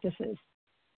 11-step practices.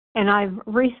 And I've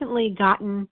recently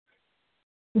gotten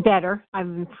better. I've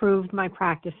improved my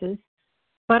practices.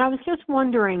 But I was just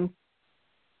wondering,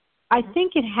 I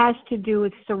think it has to do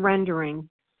with surrendering.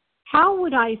 How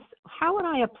do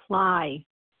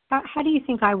you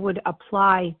think I would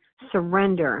apply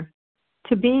surrender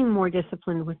to being more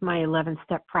disciplined with my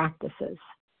 11-step practices?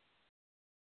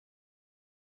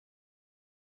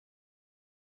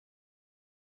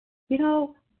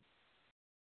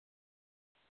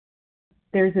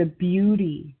 There's a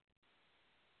beauty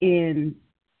in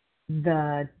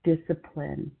the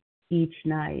discipline each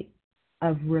night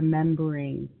of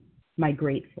remembering my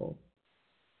grateful.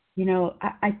 We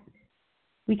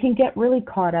can get really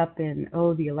caught up in,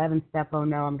 the 11th step, oh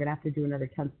no, I'm going to have to do another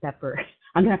 10th step, or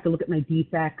I'm going to have to look at my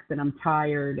defects and I'm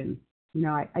tired. And,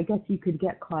 I guess you could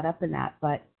get caught up in that,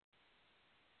 but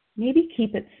maybe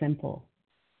keep it simple.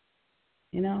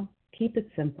 Keep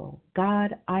it simple.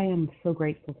 God, I am so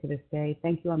grateful for this day.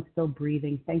 Thank you, I'm still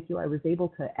breathing. Thank you, I was able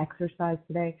to exercise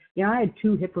today. I had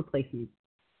 2 hip replacements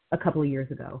a couple of years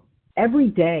ago. Every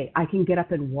day I can get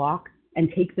up and walk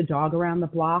and take the dog around the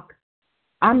block.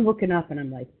 I'm looking up and I'm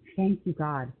like, thank you,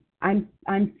 God. I'm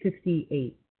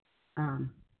 58. I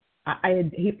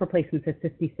had hip replacements at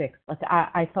 56.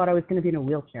 I thought I was going to be in a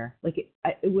wheelchair.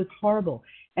 It was horrible.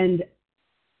 And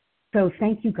so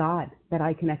thank you, God, that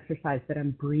I can exercise, that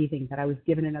I'm breathing, that I was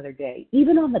given another day.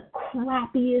 Even on the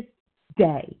crappiest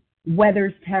day,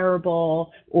 weather's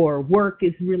terrible or work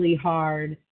is really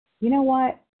hard. You know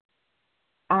what?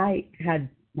 I had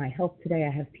my health today.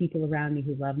 I have people around me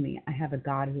who love me. I have a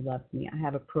God who loves me. I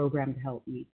have a program to help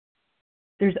me.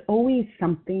 There's always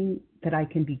something that I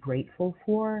can be grateful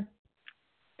for.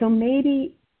 So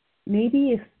maybe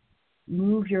if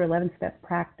move your 11-step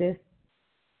practice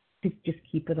to just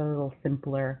keep it a little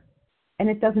simpler. And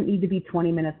it doesn't need to be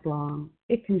 20 minutes long.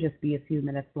 It can just be a few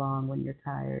minutes long when you're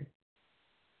tired.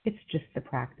 It's just the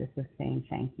practice of saying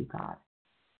thank you, God.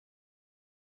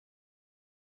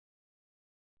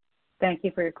 Thank you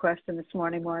for your question this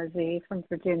morning, Maura Z from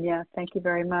Virginia. Thank you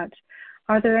very much.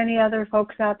 Are there any other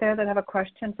folks out there that have a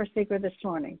question for Sigrid this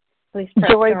morning? Please press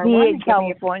Joy star B. 1 in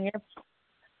California.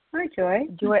 Hi, Joy.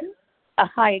 Joy.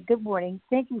 Hi, good morning.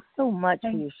 Thank you so much for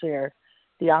your share.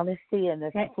 The honesty and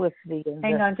the simplicity. And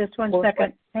Hang on just one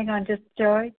second. Hang on,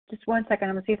 Joy. Just 1 second.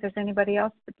 I'm going to see if there's anybody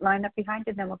else lined up behind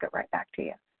you, and then we'll get right back to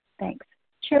you. Thanks.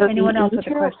 Sure. Anyone else with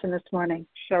a question this morning?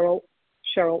 Cheryl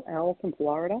L. from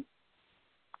Florida.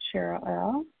 Cheryl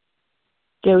L.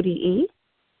 Jody E.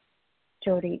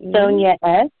 Jody E. Sonia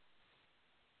S.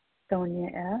 Sonia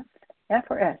F. F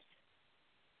or S?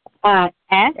 S.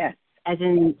 S. As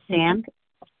in Sam.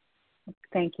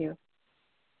 Thank you.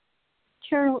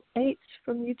 Cheryl H.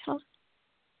 from Utah.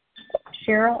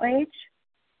 Cheryl H.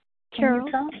 Carol.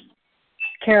 Utah?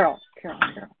 Carol.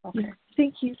 Okay.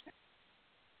 Thank you.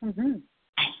 Mm-hmm.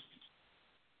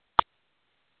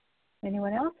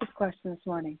 Anyone else with questions this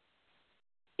morning?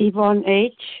 Yvonne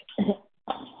H.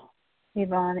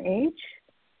 Yvonne H.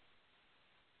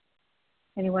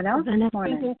 Anyone else this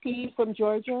morning? Susan P. from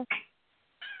Georgia.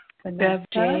 Vanessa. Bev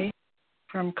J.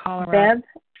 from Colorado. Bev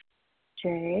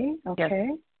J.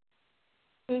 Okay.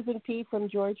 Susan P. from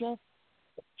Georgia.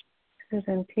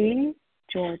 Susan P.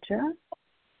 Georgia.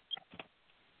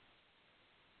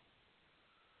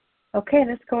 Okay,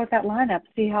 let's go with that lineup.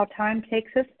 See how time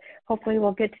takes us. Hopefully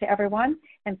we'll get to everyone.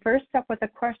 And first up with a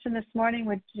question this morning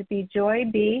would be Joy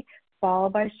B,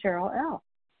 followed by Cheryl L.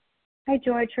 Hi,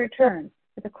 Joy, it's your turn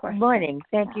for the question. Good morning.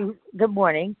 Thank you. Good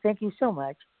morning. Thank you so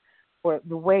much for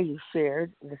the way you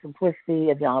shared, the simplicity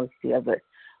and the honesty of it.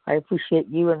 I appreciate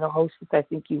you and the hostess. I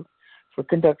thank you for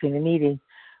conducting the meeting.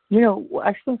 You know,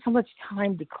 I spent so much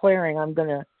time declaring I'm going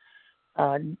to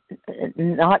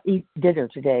not eat dinner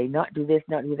today, not do this,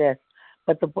 not do this.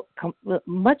 But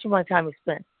much of my time is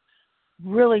spent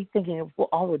really thinking of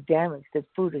all the damage that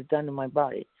food has done to my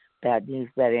body. Bad knees,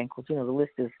 bad ankles, you know, the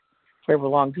list is forever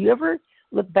long. Do you ever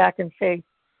look back and say,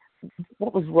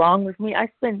 what was wrong with me? I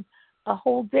spend a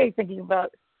whole day thinking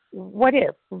about what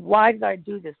if? Why did I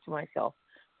do this to myself?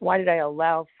 Why did I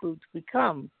allow food to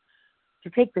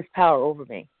take this power over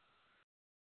me?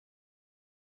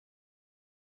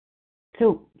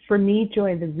 So for me,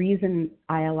 Joy, the reason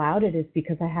I allowed it is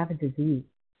because I have a disease.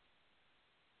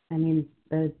 I mean,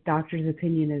 the doctor's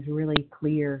opinion is really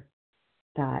clear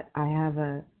that I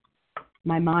have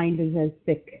my mind is as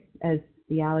sick as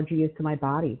the allergy is to my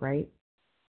body, right?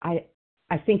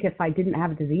 I think if I didn't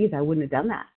have a disease, I wouldn't have done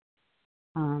that.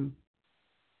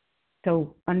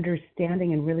 So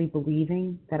understanding and really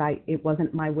believing that it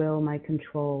wasn't my will, my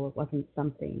control, it wasn't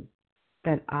something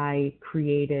that I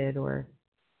created or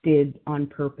did on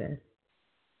purpose.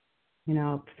 You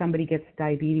know, if somebody gets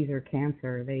diabetes or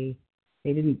cancer, they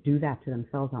didn't do that to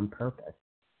themselves on purpose.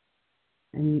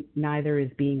 And neither is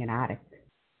being an addict.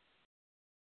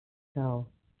 So,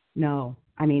 no.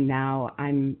 I mean, now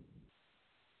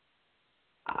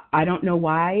I don't know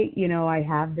why, you know, I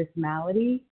have this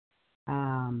malady,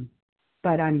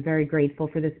 but I'm very grateful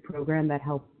for this program that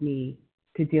helps me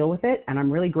to deal with it. And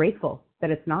I'm really grateful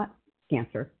that it's not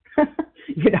cancer.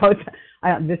 You know,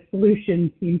 this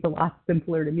solution seems a lot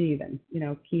simpler to me than, you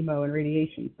know, chemo and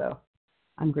radiation. So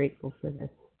I'm grateful for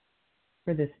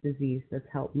this disease that's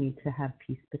helped me to have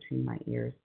peace between my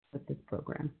ears with this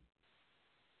program.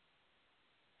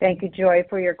 Thank you, Joy,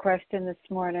 for your question this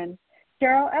morning.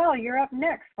 Cheryl L., you're up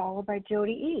next, followed by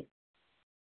Jody E.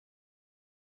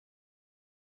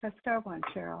 Let's start one,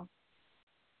 Cheryl.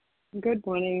 Good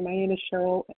morning. My name is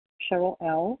Cheryl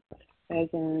L., as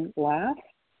in laugh,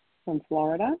 from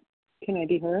Florida. Can I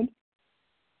be heard?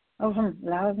 Oh,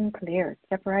 loud and clear.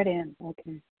 Step right in.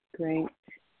 Okay, great.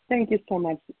 Thank you so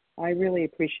much. I really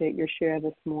appreciate your share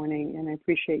this morning, and I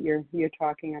appreciate your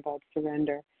talking about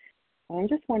surrender. I'm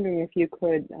just wondering if you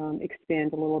could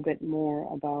expand a little bit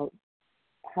more about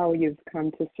how you've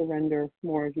come to surrender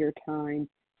more of your time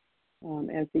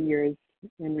as the years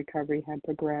in recovery have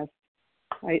progressed.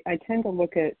 I tend to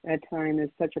look at time as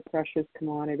such a precious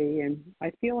commodity, and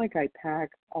I feel like I pack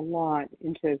a lot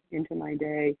into my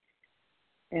day,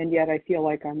 and yet I feel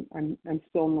like I'm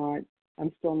still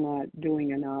not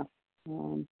doing enough.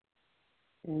 And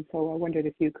so I wondered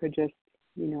if you could just,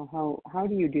 you know, how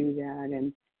do you do that?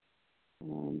 And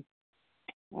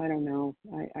I don't know.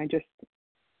 I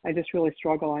just really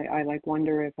struggle. I like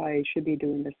wonder if I should be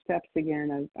doing the steps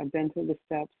again. I've been through the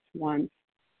steps once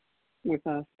with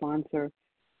a sponsor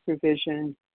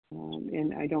revision,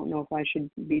 and I don't know if I should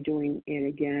be doing it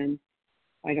again.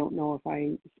 I don't know if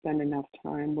I spend enough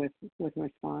time with my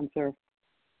sponsor,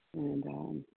 and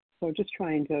so just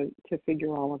trying to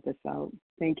figure all of this out.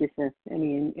 Thank you for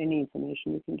any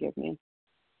information you can give me.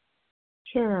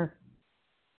 Sure.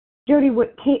 Jody,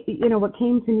 what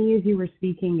came to me as you were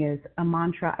speaking is a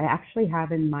mantra I actually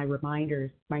have in my reminders,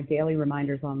 my daily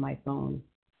reminders on my phone.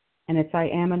 And it's I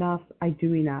am enough, I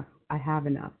do enough, I have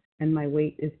enough, and my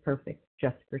weight is perfect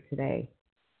just for today.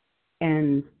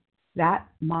 And that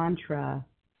mantra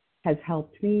has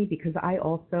helped me because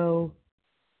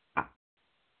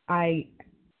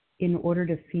in order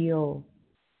to feel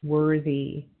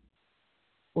worthy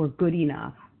or good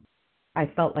enough, I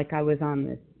felt like I was on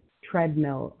this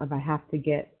treadmill of I have to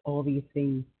get all these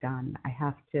things done. I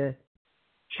have to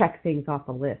check things off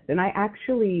a list. And I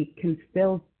actually can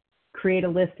still create a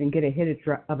list and get a hit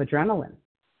of adrenaline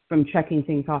from checking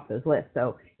things off those lists.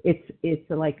 So it's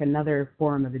like another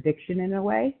form of addiction in a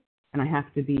way, and I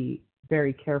have to be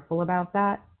very careful about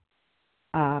that.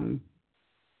 I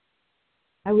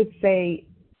would say,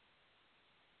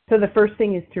 so the first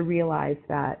thing is to realize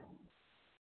that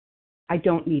I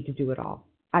don't need to do it all.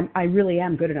 I really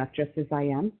am good enough just as I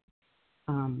am.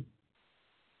 And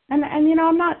you know,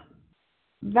 I'm not,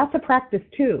 that's a practice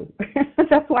too.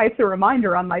 That's why it's a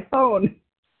reminder on my phone.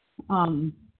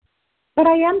 But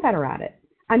I am better at it.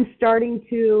 I'm starting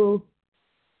to,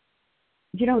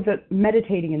 you know,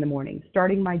 meditating in the morning,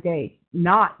 starting my day,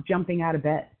 not jumping out of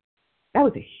bed. That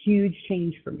was a huge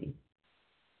change for me.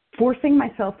 Forcing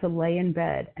myself to lay in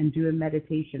bed and do a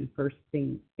meditation first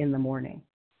thing in the morning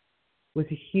was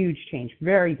a huge change,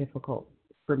 very difficult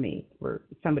for me, for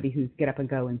somebody who's get up and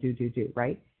go and do,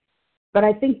 right? But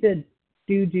I think the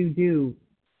do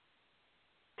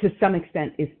to some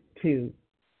extent is to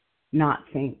not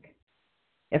think.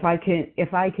 If I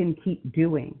can keep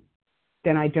doing,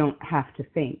 then I don't have to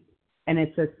think. And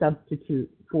it's a substitute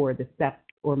for the step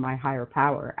or my higher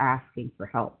power asking for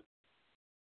help.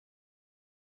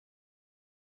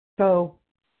 So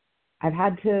I've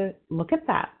had to look at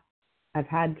that. I've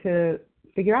had to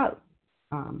figure out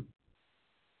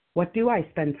what do I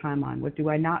spend time on? What do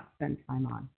I not spend time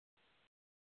on?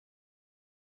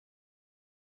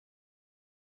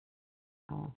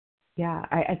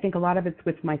 I think a lot of it's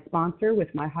with my sponsor,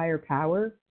 with my higher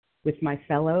power, with my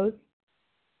fellows.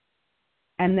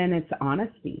 And then it's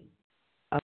honesty.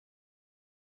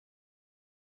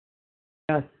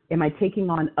 Am I taking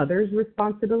on others'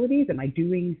 responsibilities? Am I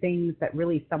doing things that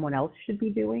really someone else should be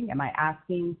doing? Am I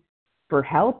asking for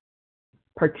help,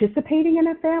 participating in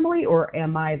a family, or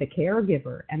am I the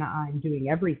caregiver and I'm doing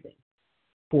everything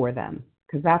for them?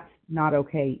 Because that's not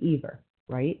okay either,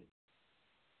 right?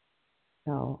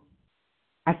 So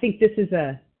I think this is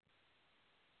a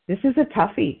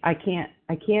toughie. I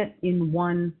can't in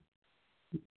one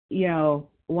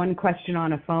question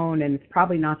on a phone, and it's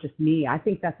probably not just me. I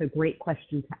think that's a great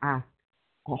question to ask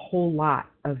a whole lot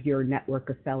of your network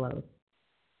of fellows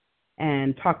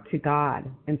and talk to God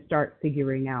and start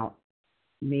figuring out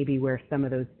maybe where some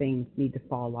of those things need to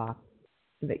fall off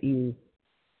so that you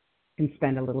can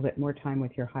spend a little bit more time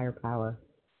with your higher power.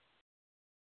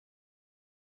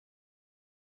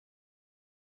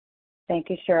 Thank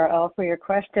you, Cheryl, for your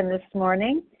question this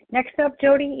morning. Next up,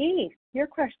 Jody E. Your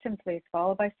question, please,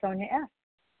 followed by Sonia F.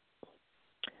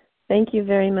 Thank you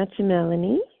very much,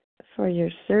 Melanie, for your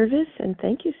service, and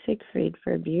thank you, Sigrid,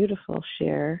 for a beautiful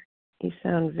share. You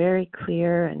sound very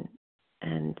clear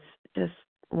and just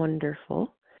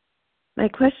wonderful. My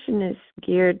question is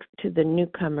geared to the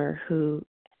newcomer who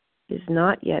is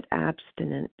not yet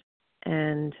abstinent,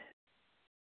 and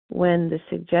when the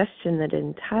suggestion that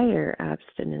entire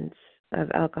abstinence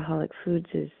of alcoholic foods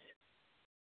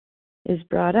is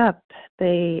brought up,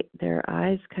 their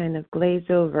eyes kind of glaze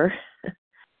over.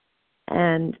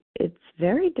 And it's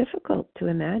very difficult to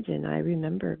imagine. I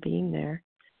remember being there.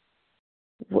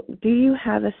 Do you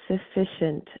have a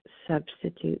sufficient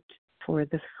substitute for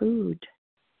the food?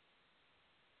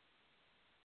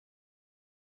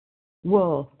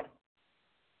 Well,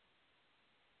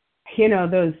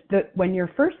 when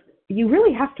you're first, you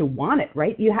really have to want it,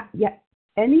 right?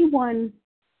 Anyone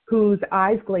whose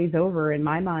eyes glaze over, in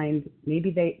my mind,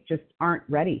 maybe they just aren't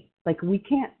ready. Like, we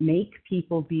can't make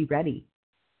people be ready.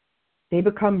 They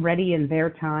become ready in their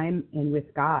time and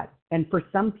with God. And for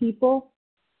some people,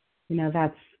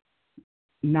 that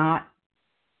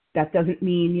doesn't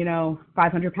mean,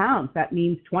 500 pounds. That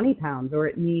means 20 pounds, or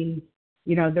it means,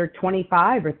 they're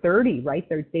 25 or 30, right?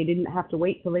 They didn't have to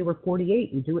wait till they were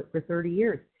 48 and do it for 30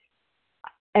 years.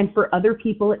 And for other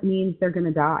people, it means they're going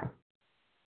to die.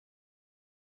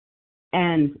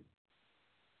 And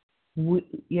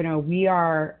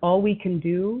all we can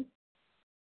do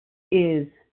is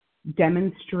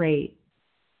demonstrate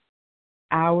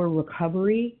our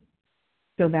recovery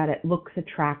so that it looks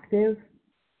attractive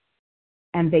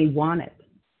and they want it.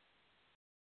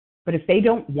 But if they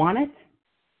don't want it,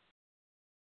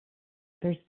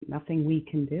 there's nothing we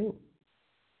can do.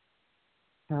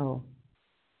 So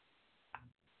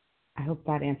I hope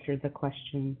that answered the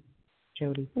question,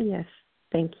 Jody. Yes,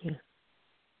 thank you.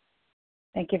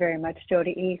 Thank you very much,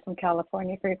 Jody E. from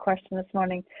California, for your question this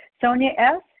morning. Sonia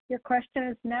S., your question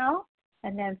is now,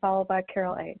 and then followed by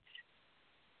Carol H.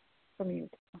 from you.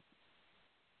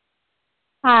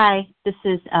 Hi, this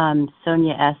is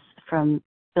Sonia S. from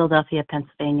Philadelphia,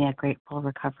 Pennsylvania, grateful,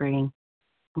 recovering,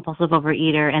 compulsive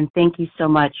overeater, and thank you so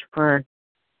much for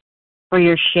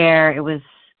your share. It was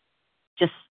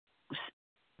just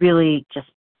really just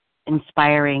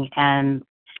inspiring, and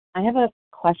I have a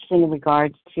question in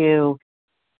regards to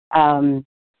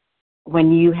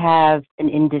when you have an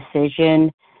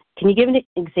indecision. Can you give an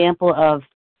example of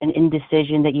an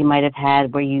indecision that you might have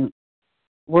had where you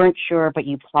weren't sure, but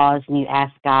you paused and you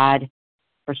asked God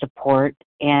for support,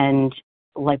 and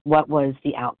what was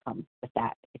the outcome with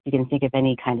that? If you can think of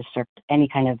any kind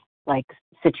of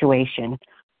situation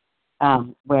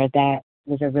where that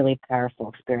was a really powerful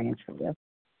experience for you.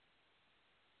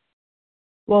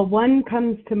 Well, one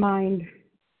comes to mind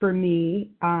for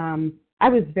me. I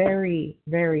was very,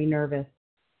 very nervous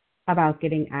about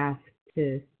getting asked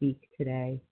to speak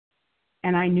today.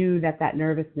 And I knew that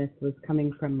nervousness was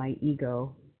coming from my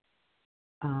ego.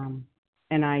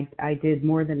 And I did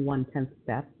more than 1/10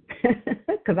 step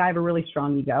because I have a really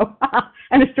strong ego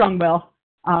and a strong will.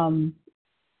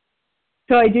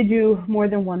 So I did do more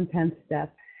than 1/10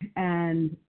 step.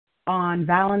 And on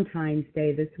Valentine's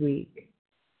Day this week,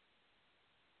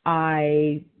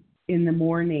 I, in the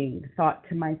morning, thought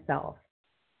to myself,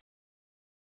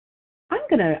 I'm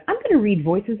gonna read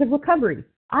Voices of Recovery.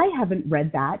 I haven't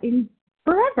read that in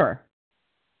forever.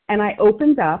 And I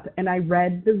opened up and I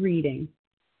read the reading.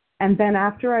 And then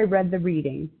after I read the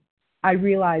reading, I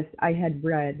realized I had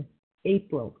read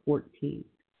April 14th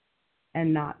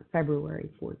and not February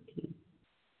 14th.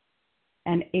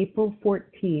 And April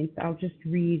 14th, I'll just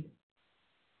read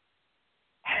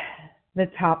the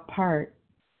top part.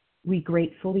 We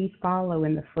gratefully follow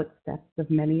in the footsteps of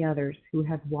many others who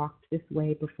have walked this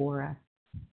way before us,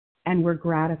 and we're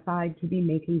gratified to be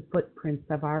making footprints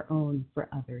of our own for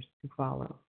others to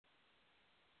follow.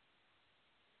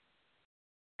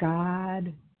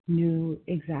 God knew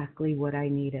exactly what I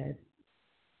needed.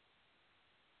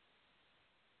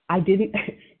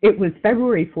 It was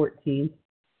February 14th.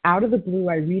 Out of the blue,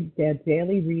 I read the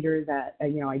daily reader that,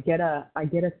 I get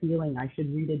a feeling I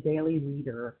should read a daily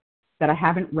reader that I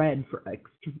haven't read for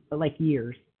like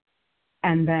years,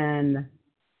 and then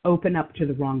open up to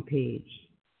the wrong page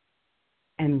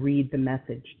and read the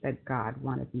message that God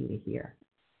wanted me to hear.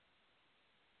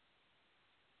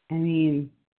 I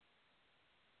mean,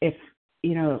 if,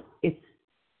 it's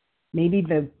maybe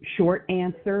the short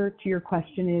answer to your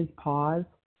question is pause.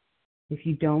 If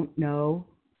you don't know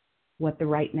what the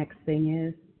right next thing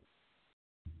is,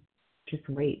 just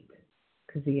wait,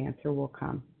 because the answer will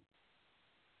come.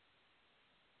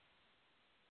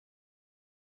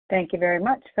 Thank you very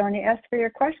much, Sonia S., for your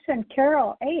question.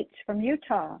 Carol H. from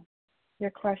Utah,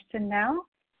 your question now,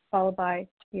 followed by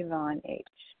Yvonne H.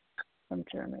 from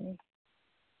Germany.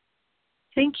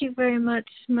 Thank you very much,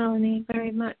 Melanie,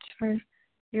 very much for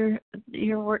your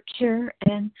work here.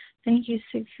 And thank you,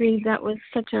 Sigrid. That was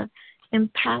such a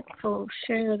impactful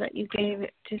share that you gave.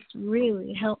 It just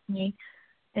really helped me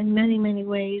in many, many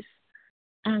ways.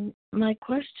 And my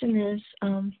question is,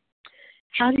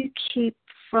 how do you keep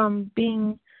from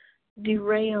being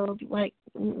derailed? Like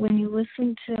when you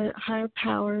listen to higher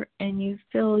power and you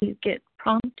feel you get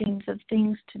promptings of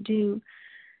things to do,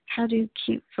 how do you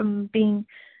keep from being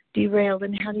derailed,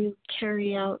 and how do you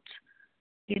carry out,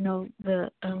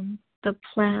 the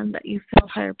plan that you feel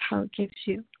higher power gives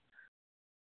you?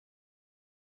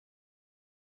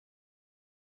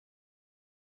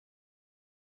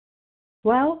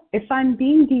 Well, if I'm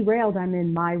being derailed, I'm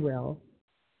in my will.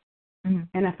 Mm-hmm.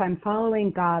 And if I'm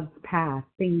following God's path,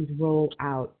 things roll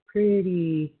out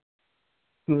pretty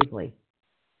smoothly,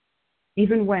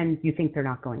 even when you think they're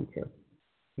not going to,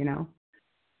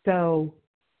 So,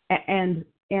 and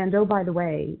oh, by the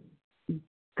way,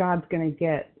 God's going to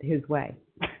get his way.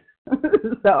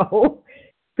 So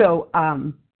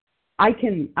I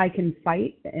can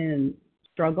fight and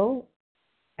struggle,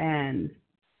 and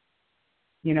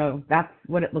that's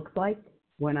what it looks like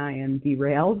when I am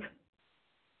derailed.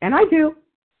 And I do,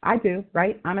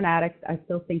 right? I'm an addict. I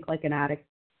still think like an addict.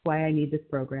 That's why I need this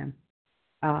program.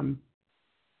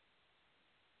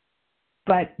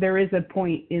 But there is a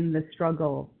point in the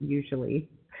struggle, usually,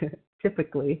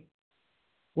 typically,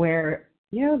 where,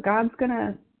 God's going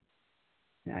to,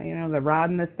 the rod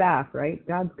and the staff, right?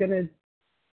 God's going to,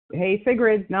 hey,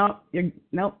 Sigrid, nope,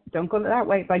 don't go that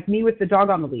way. It's like me with the dog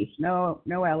on the leash. No,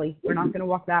 Ellie, we're not going to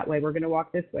walk that way. We're going to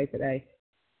walk this way today.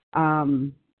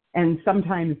 And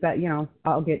sometimes that,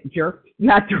 I'll get jerked in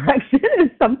that direction,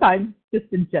 and sometimes just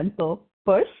a gentle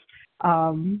push.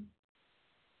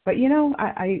 But,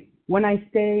 I when I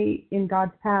stay in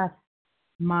God's path,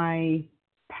 my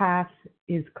path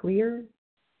is clear.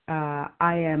 I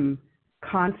am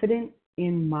confident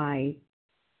in my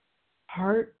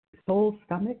heart, soul,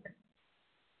 stomach,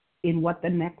 in what the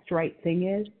next right thing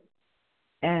is.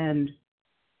 And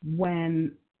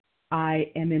when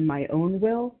I am in my own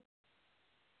will,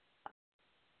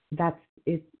 that's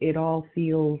it. It all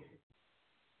feels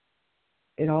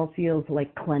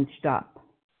like clenched up.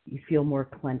 You feel more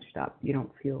clenched up. You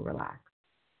don't feel relaxed.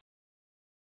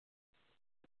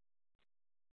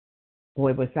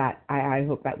 Boy, was that, I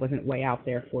hope that wasn't way out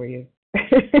there for you.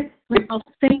 Well,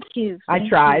 thank you. I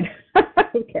tried.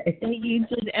 Okay. You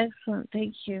did excellent.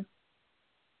 Thank you.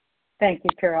 Thank you,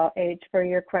 Carol H., for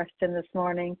your question this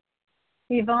morning.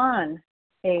 Yvonne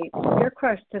H., your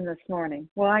question this morning.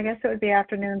 Well, I guess it would be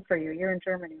afternoon for you. You're in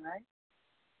Germany, right?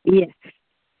 Yes.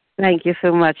 Thank you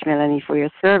so much, Melanie, for your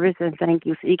service, and thank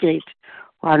you, Sigrid.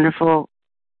 Wonderful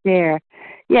share.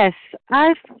 Yes,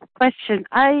 I've a question.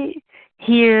 I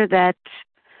hear that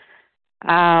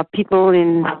people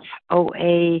in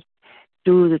OA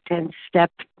do the 10th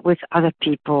step with other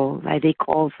people, like they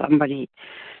call somebody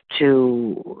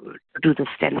to do the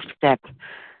 10th step.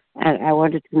 And I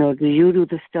wanted to know, do you do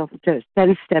the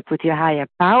 10th step with your higher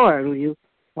power, or do you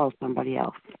call somebody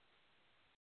else?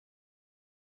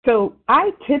 So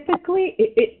I typically,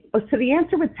 so the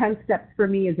answer with 10 steps for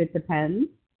me is it depends.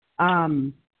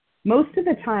 Most of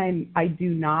the time, I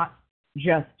do not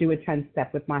just do a 10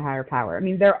 step with my higher power. I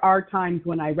mean, there are times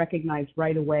when I recognize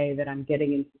right away that I'm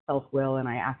getting into self-will and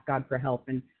I ask God for help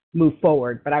and move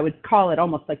forward. But I would call it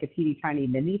almost like a teeny tiny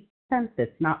mini 10th.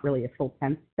 It's not really a full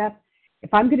 10th step.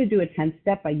 If I'm going to do a 10th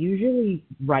step, I usually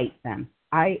write them.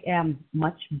 I am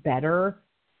much better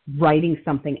writing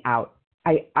something out.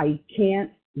 I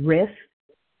can't risk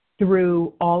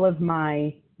through all of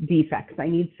my defects. I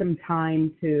need some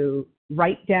time to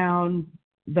write down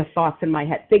the thoughts in my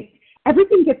head.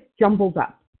 Everything gets jumbled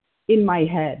up in my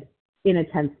head in a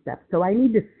 10th step. So I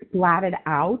need to splat it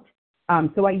out.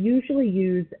 So I usually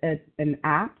use an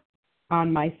app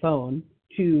on my phone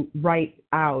to write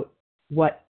out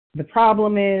what the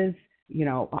problem is,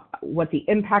 what the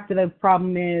impact of the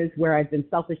problem is, where I've been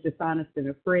selfish, dishonest, and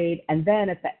afraid. And then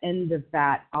at the end of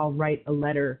that, I'll write a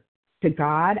letter to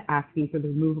God asking for the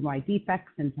removal of my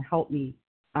defects and to help me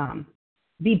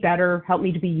be better, help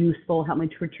me to be useful, help me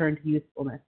to return to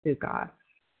usefulness to God.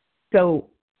 So,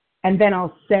 and then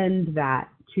I'll send that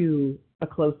to a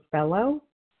close fellow.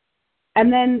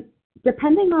 And then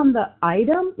depending on the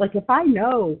item, like if I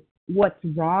know what's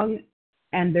wrong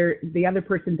and the other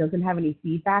person doesn't have any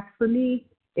feedback for me,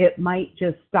 it might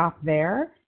just stop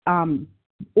there.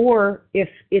 Or if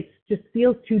it just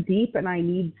feels too deep and I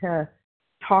need to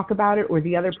talk about it, or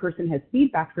the other person has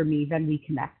feedback for me, then we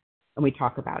connect and we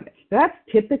talk about it. So that's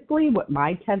typically what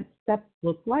my 10th steps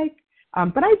look like.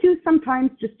 But I do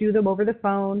sometimes just do them over the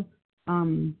phone.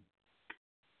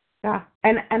 Yeah,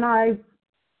 and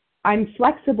I'm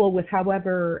flexible with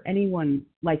however anyone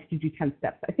likes to do 10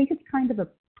 steps. I think it's kind of a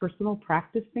personal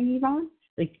practice thing, Yvonne.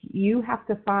 Like you have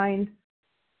to find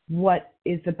what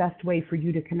is the best way for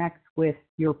you to connect with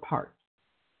your parts.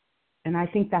 And I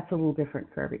think that's a little different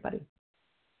for everybody.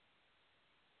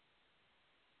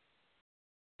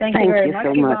 Thank you very much,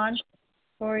 Yvonne,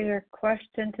 for your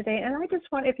question today. And I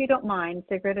just want, if you don't mind,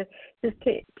 Sigrid, just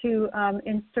to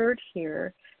insert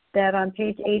here that on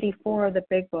page 84 of the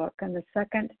Big Book, on the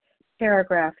second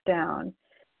paragraph down,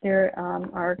 there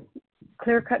are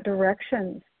clear-cut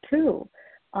directions, too,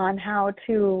 on how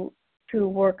to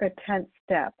work a 10th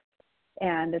step.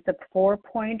 And it's a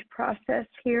 4-point process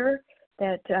here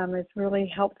that is really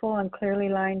helpful and clearly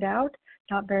lined out,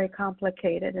 not very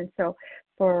complicated. And so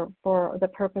for the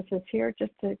purposes here,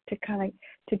 just to kind of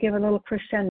to give a little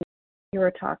crescendo you were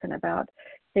talking about,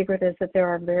 Sigrid, is that there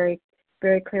are very,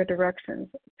 very clear directions.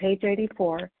 Page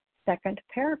 84, second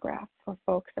paragraph for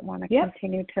folks that want to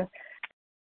continue to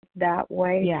that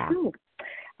way too.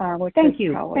 Thank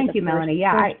you, Melanie.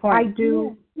 Yeah, I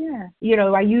do. Yeah.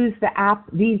 I use the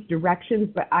app, these directions,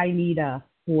 but I need a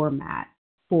format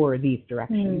for these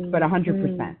directions. But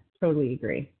 100%, totally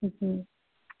agree. Mm-hmm.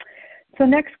 So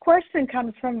next question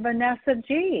comes from Vanessa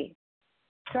G.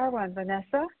 Star one,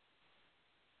 Vanessa.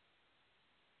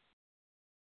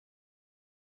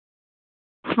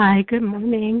 Hi, good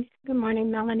morning. Good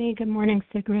morning, Melanie. Good morning,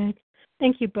 Sigrid.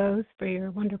 Thank you both for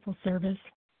your wonderful service.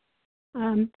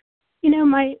 My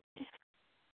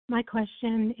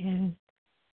question is,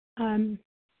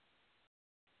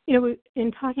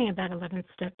 in talking about 11th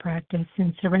step practice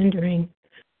and surrendering,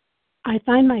 I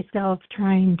find myself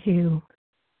trying to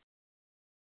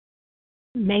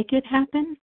make it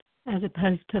happen as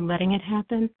opposed to letting it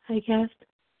happen, I guess.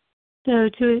 So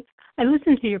I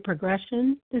listened to your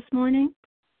progression this morning,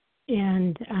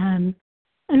 and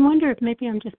wonder if maybe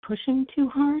I'm just pushing too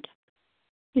hard.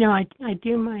 I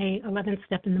do my 11th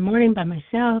step in the morning by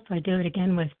myself. I do it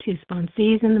again with 2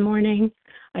 sponsees in the morning.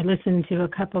 I listen to a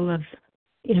couple of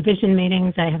vision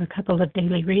meetings. I have a couple of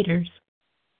daily readers.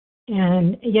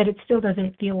 And yet it still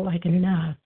doesn't feel like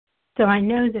enough. So I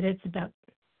know that it's about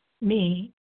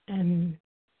me and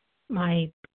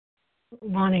my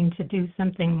wanting to do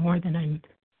something more than I'm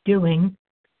doing.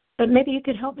 But maybe you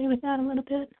could help me with that a little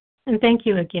bit. And thank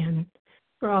you again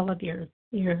for all of your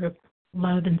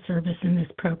love and service in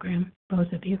this program,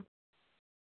 both of you.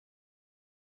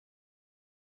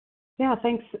 Yeah,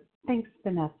 thanks,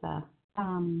 Vanessa.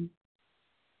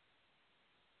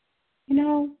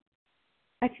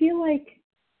 I feel like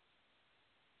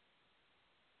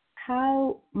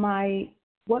how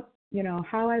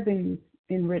I've been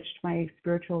enriched my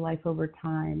spiritual life over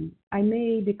time, I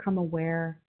may become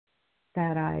aware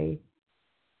that I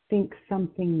think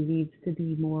something needs to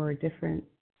be more different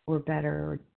or better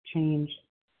or changed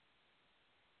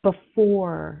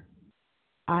before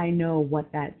I know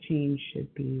what that change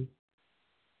should be.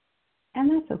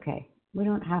 And that's okay. We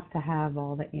don't have to have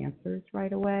all the answers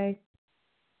right away.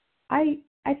 I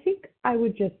think I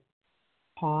would just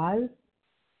pause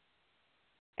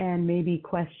and maybe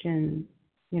question,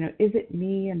 is it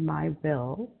me and my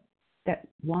will that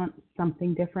want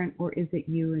something different, or is it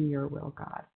you and your will,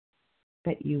 God,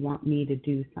 that you want me to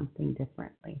do something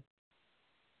differently?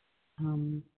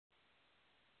 And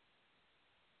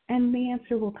the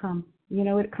answer will come.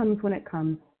 It comes when it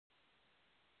comes.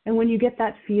 And when you get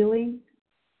that feeling,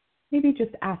 maybe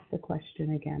just ask the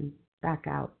question again, back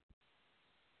out.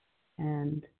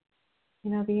 And,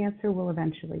 the answer will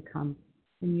eventually come,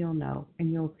 and you'll know,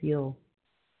 and you'll feel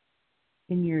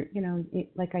in your,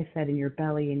 like I said, in your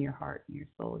belly, in your heart, in your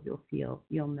soul,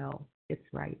 you'll know it's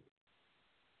right.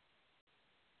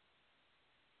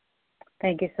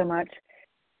 Thank you so much,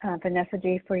 Vanessa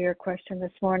G., for your question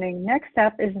this morning. Next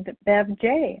up is Bev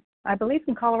J., I believe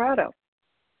from Colorado.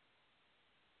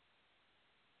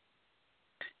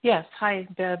 Yes. Hi,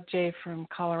 Bev J. from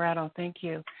Colorado. Thank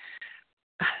you.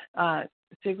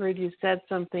 Sigrid, you said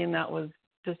something that was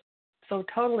just so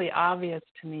totally obvious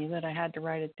to me that I had to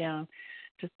write it down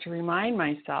just to remind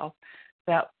myself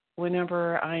that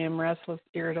whenever I am restless,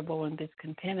 irritable, and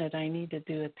discontented, I need to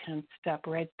do a 10th step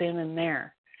right then and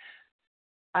there.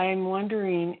 I'm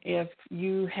wondering if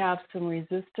you have some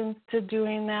resistance to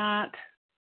doing that,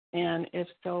 and if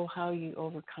so, how you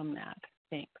overcome that.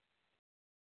 Thanks.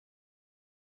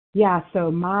 Yeah,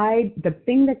 so the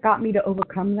thing that got me to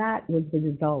overcome that was the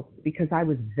results, because I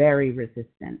was very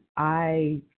resistant.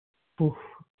 I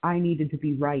needed to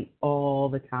be right all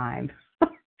the time.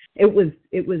 It was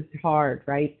hard,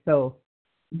 right? So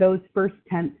those first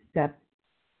 10 steps,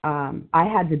 I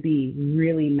had to be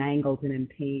really mangled and in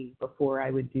pain before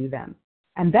I would do them.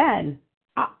 And then,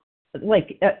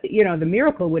 the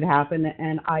miracle would happen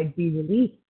and I'd be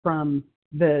released from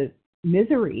the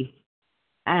misery.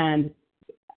 And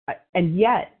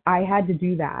yet I had to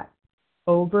do that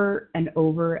over and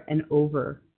over and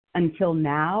over until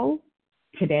now,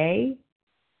 today,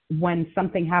 when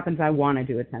something happens, I want to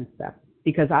do a 10th step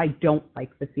because I don't like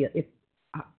the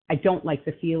I don't like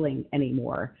the feeling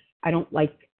anymore. I don't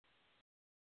like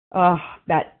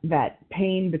that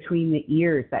pain between the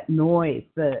ears, that noise,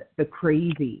 the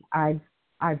crazy. I've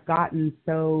gotten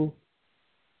so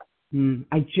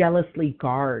I jealously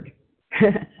guard.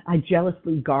 I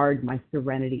jealously guard my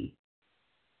serenity.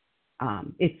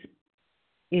 It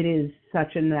is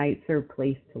such a nicer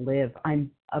place to live. I'm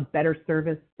a better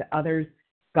service to others,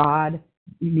 God,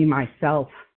 me, myself,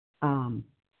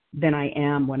 than I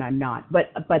am when I'm not.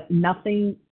 But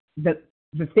nothing. The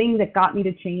thing that got me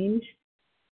to change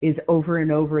is over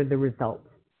and over the results.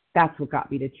 That's what got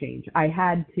me to change. I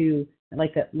had to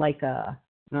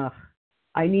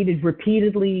I needed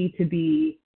repeatedly to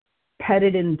be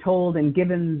petted and told and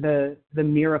given the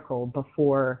miracle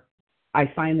before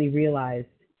I finally realized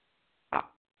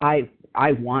I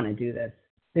want to do this.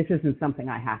 This isn't something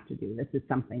I have to do. This is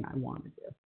something I want to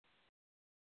do.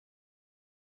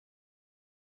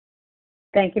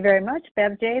 Thank you very much,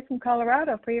 Bev J. from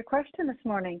Colorado, for your question this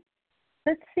morning.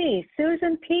 Let's see,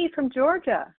 Susan P. from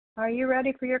Georgia. Are you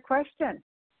ready for your question?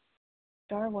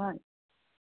 Star one.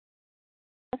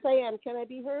 Yes, I am. Can I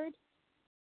be heard?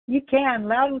 You can,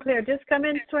 loud and clear. Just come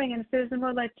in swinging, Susan.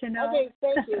 We'll let you know. Okay,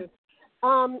 thank you.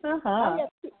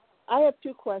 I have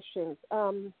two questions.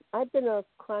 I've been a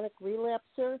chronic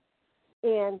relapser,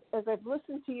 and as I've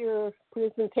listened to your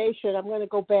presentation, I'm going to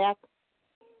go back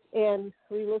and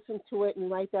re-listen to it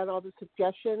and write down all the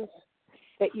suggestions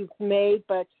that you've made.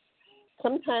 But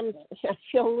sometimes I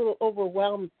feel a little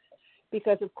overwhelmed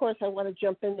because, of course, I want to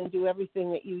jump in and do everything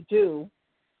that you do.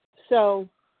 So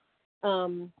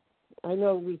I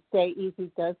know we say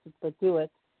easy does it, but do it.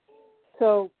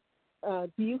 So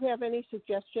do you have any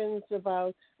suggestions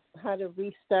about how to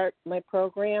restart my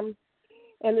program?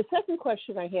 And the second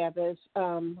question I have is,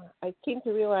 I came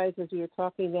to realize as you were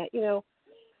talking that,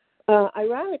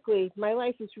 ironically, my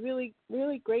life is really,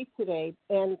 really great today.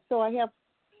 And so I have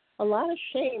a lot of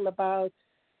shame about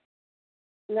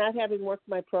not having worked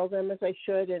my program as I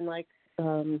should. And I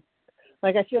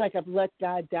feel like I've let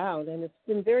God down. And it's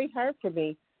been very hard for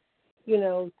me,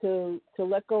 to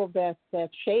let go of that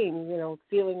shame,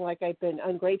 feeling like I've been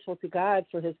ungrateful to God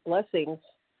for his blessings.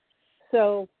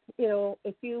 So,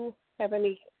 if you have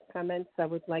any comments, I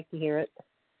would like to hear it.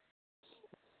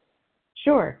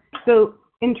 Sure. So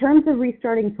in terms of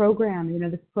restarting program,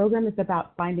 this program is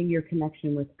about finding your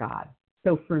connection with God.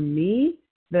 So for me,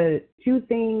 the two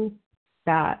things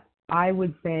that I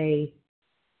would say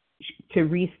to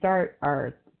restart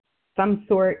are some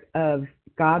sort of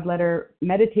God letter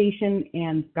meditation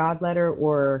and God letter,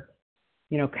 or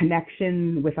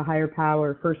connection with a higher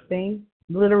power first thing,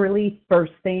 literally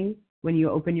first thing when you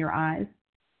open your eyes,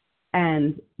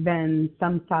 and then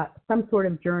some sort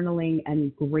of journaling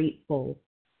and grateful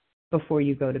before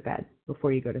you go to bed,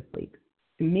 before you go to sleep.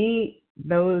 To me,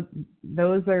 those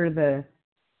are the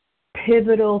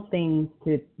pivotal things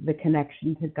to the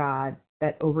connection to God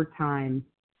that over time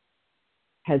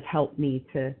has helped me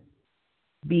to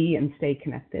be and stay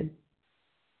connected.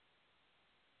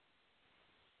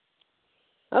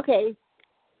 Okay.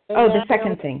 The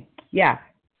second thing. Yeah.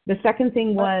 The second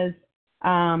thing was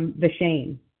the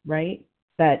shame, right?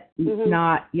 That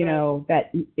not,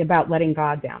 that about letting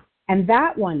God down. And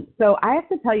that one, so I have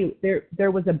to tell you,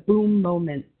 there was a boom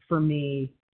moment for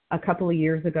me a couple of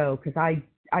years ago, because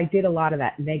I did a lot of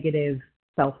that negative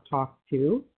self-talk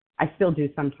too. I still do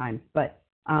sometimes, but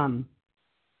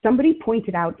somebody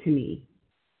pointed out to me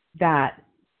that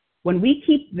when we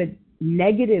keep the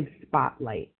negative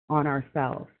spotlight on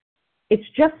ourselves, it's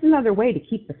just another way to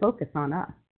keep the focus on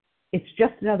us. It's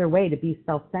just another way to be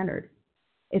self-centered.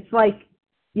 It's like,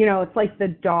 it's like the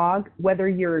dog, whether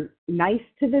you're nice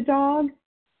to the dog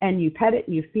and you pet it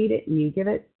and you feed it and you give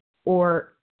it,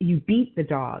 or you beat the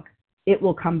dog, it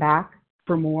will come back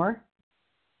for more.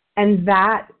 And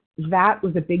that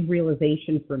was a big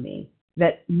realization for me,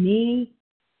 that me,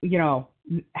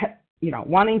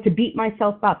 wanting to beat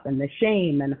myself up and the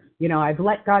shame and, I've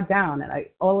let God down, and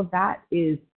all of that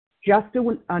is just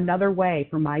another way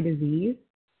for my disease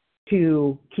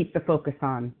to keep the focus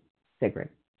on Sigrid.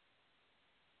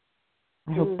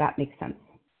 I hope that makes sense.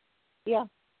 Yeah,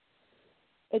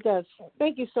 it does.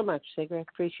 Thank you so much, Sigrid.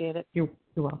 Appreciate it. You're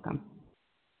welcome.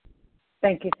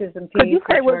 Thank you, Susan P. Could you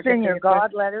say what's in your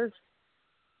God letters?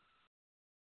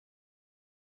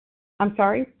 I'm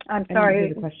sorry? I'm I sorry. didn't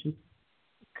hear the question.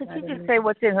 Could you just say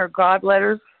what's in her God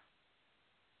letters?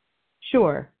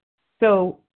 Sure.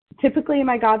 So typically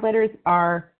my God letters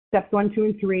are steps 1, 2,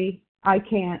 and 3. I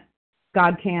can't.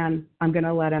 God can. I'm going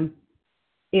to let him.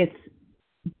 It's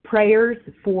prayers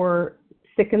for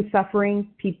sick and suffering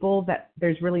people that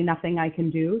there's really nothing I can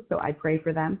do, so I pray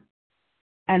for them.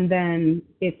 And then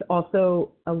it's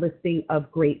also a listing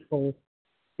of grateful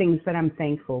things that I'm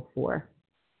thankful for.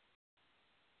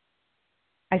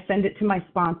 I send it to my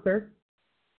sponsor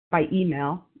by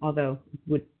email, although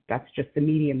that's just the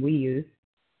medium we use,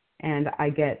 and I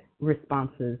get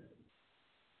responses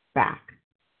back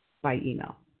by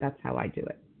email. That's how I do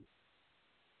it.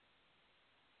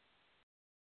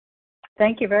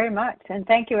 Thank you very much. And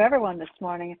thank you, everyone, this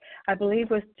morning. I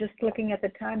believe was just looking at the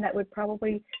time, that would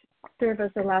probably serve as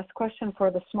the last question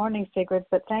for this morning, Sigrid.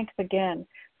 But thanks again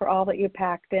for all that you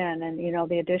packed in. And,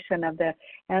 the addition of the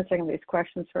answering these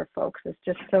questions for folks is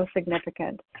just so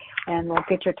significant. And we'll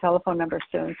get your telephone number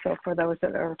soon. So for those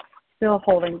that are still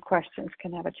holding questions,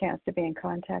 can have a chance to be in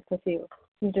contact with you.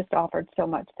 You just offered so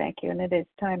much. Thank you. And it is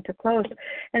time to close.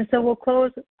 And so we'll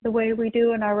close the way we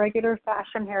do in our regular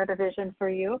fashion here at A Vision for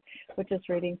You, which is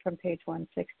reading from page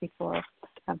 164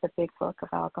 of the Big Book of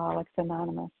Alcoholics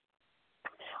Anonymous.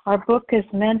 Our book is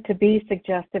meant to be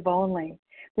suggestive only.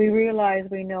 We realize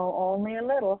we know only a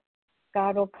little.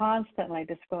 God will constantly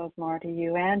disclose more to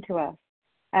you and to us.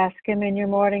 Ask him in your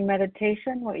morning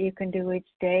meditation what you can do each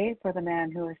day for the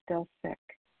man who is still sick.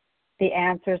 The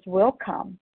answers will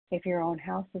come if your own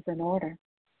house is in order.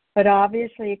 But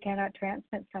obviously you cannot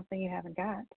transmit something you haven't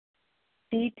got.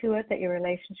 See to it that your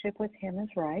relationship with him is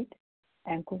right,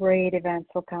 and great events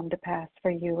will come to pass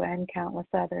for you and countless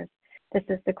others. This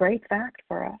is the great fact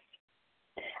for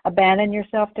us. Abandon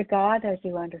yourself to God as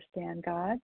you understand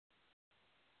God.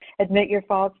 Admit your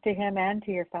faults to him and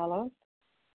to your fellows.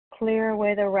 Clear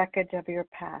away the wreckage of your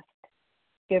past.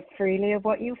 Give freely of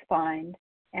what you find,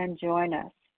 and join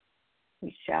us.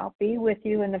 We shall be with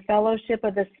you in the fellowship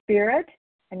of the Spirit,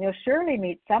 and you'll surely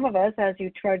meet some of us as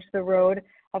you trudge the road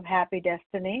of happy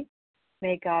destiny.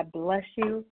 May God bless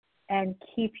you and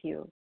keep you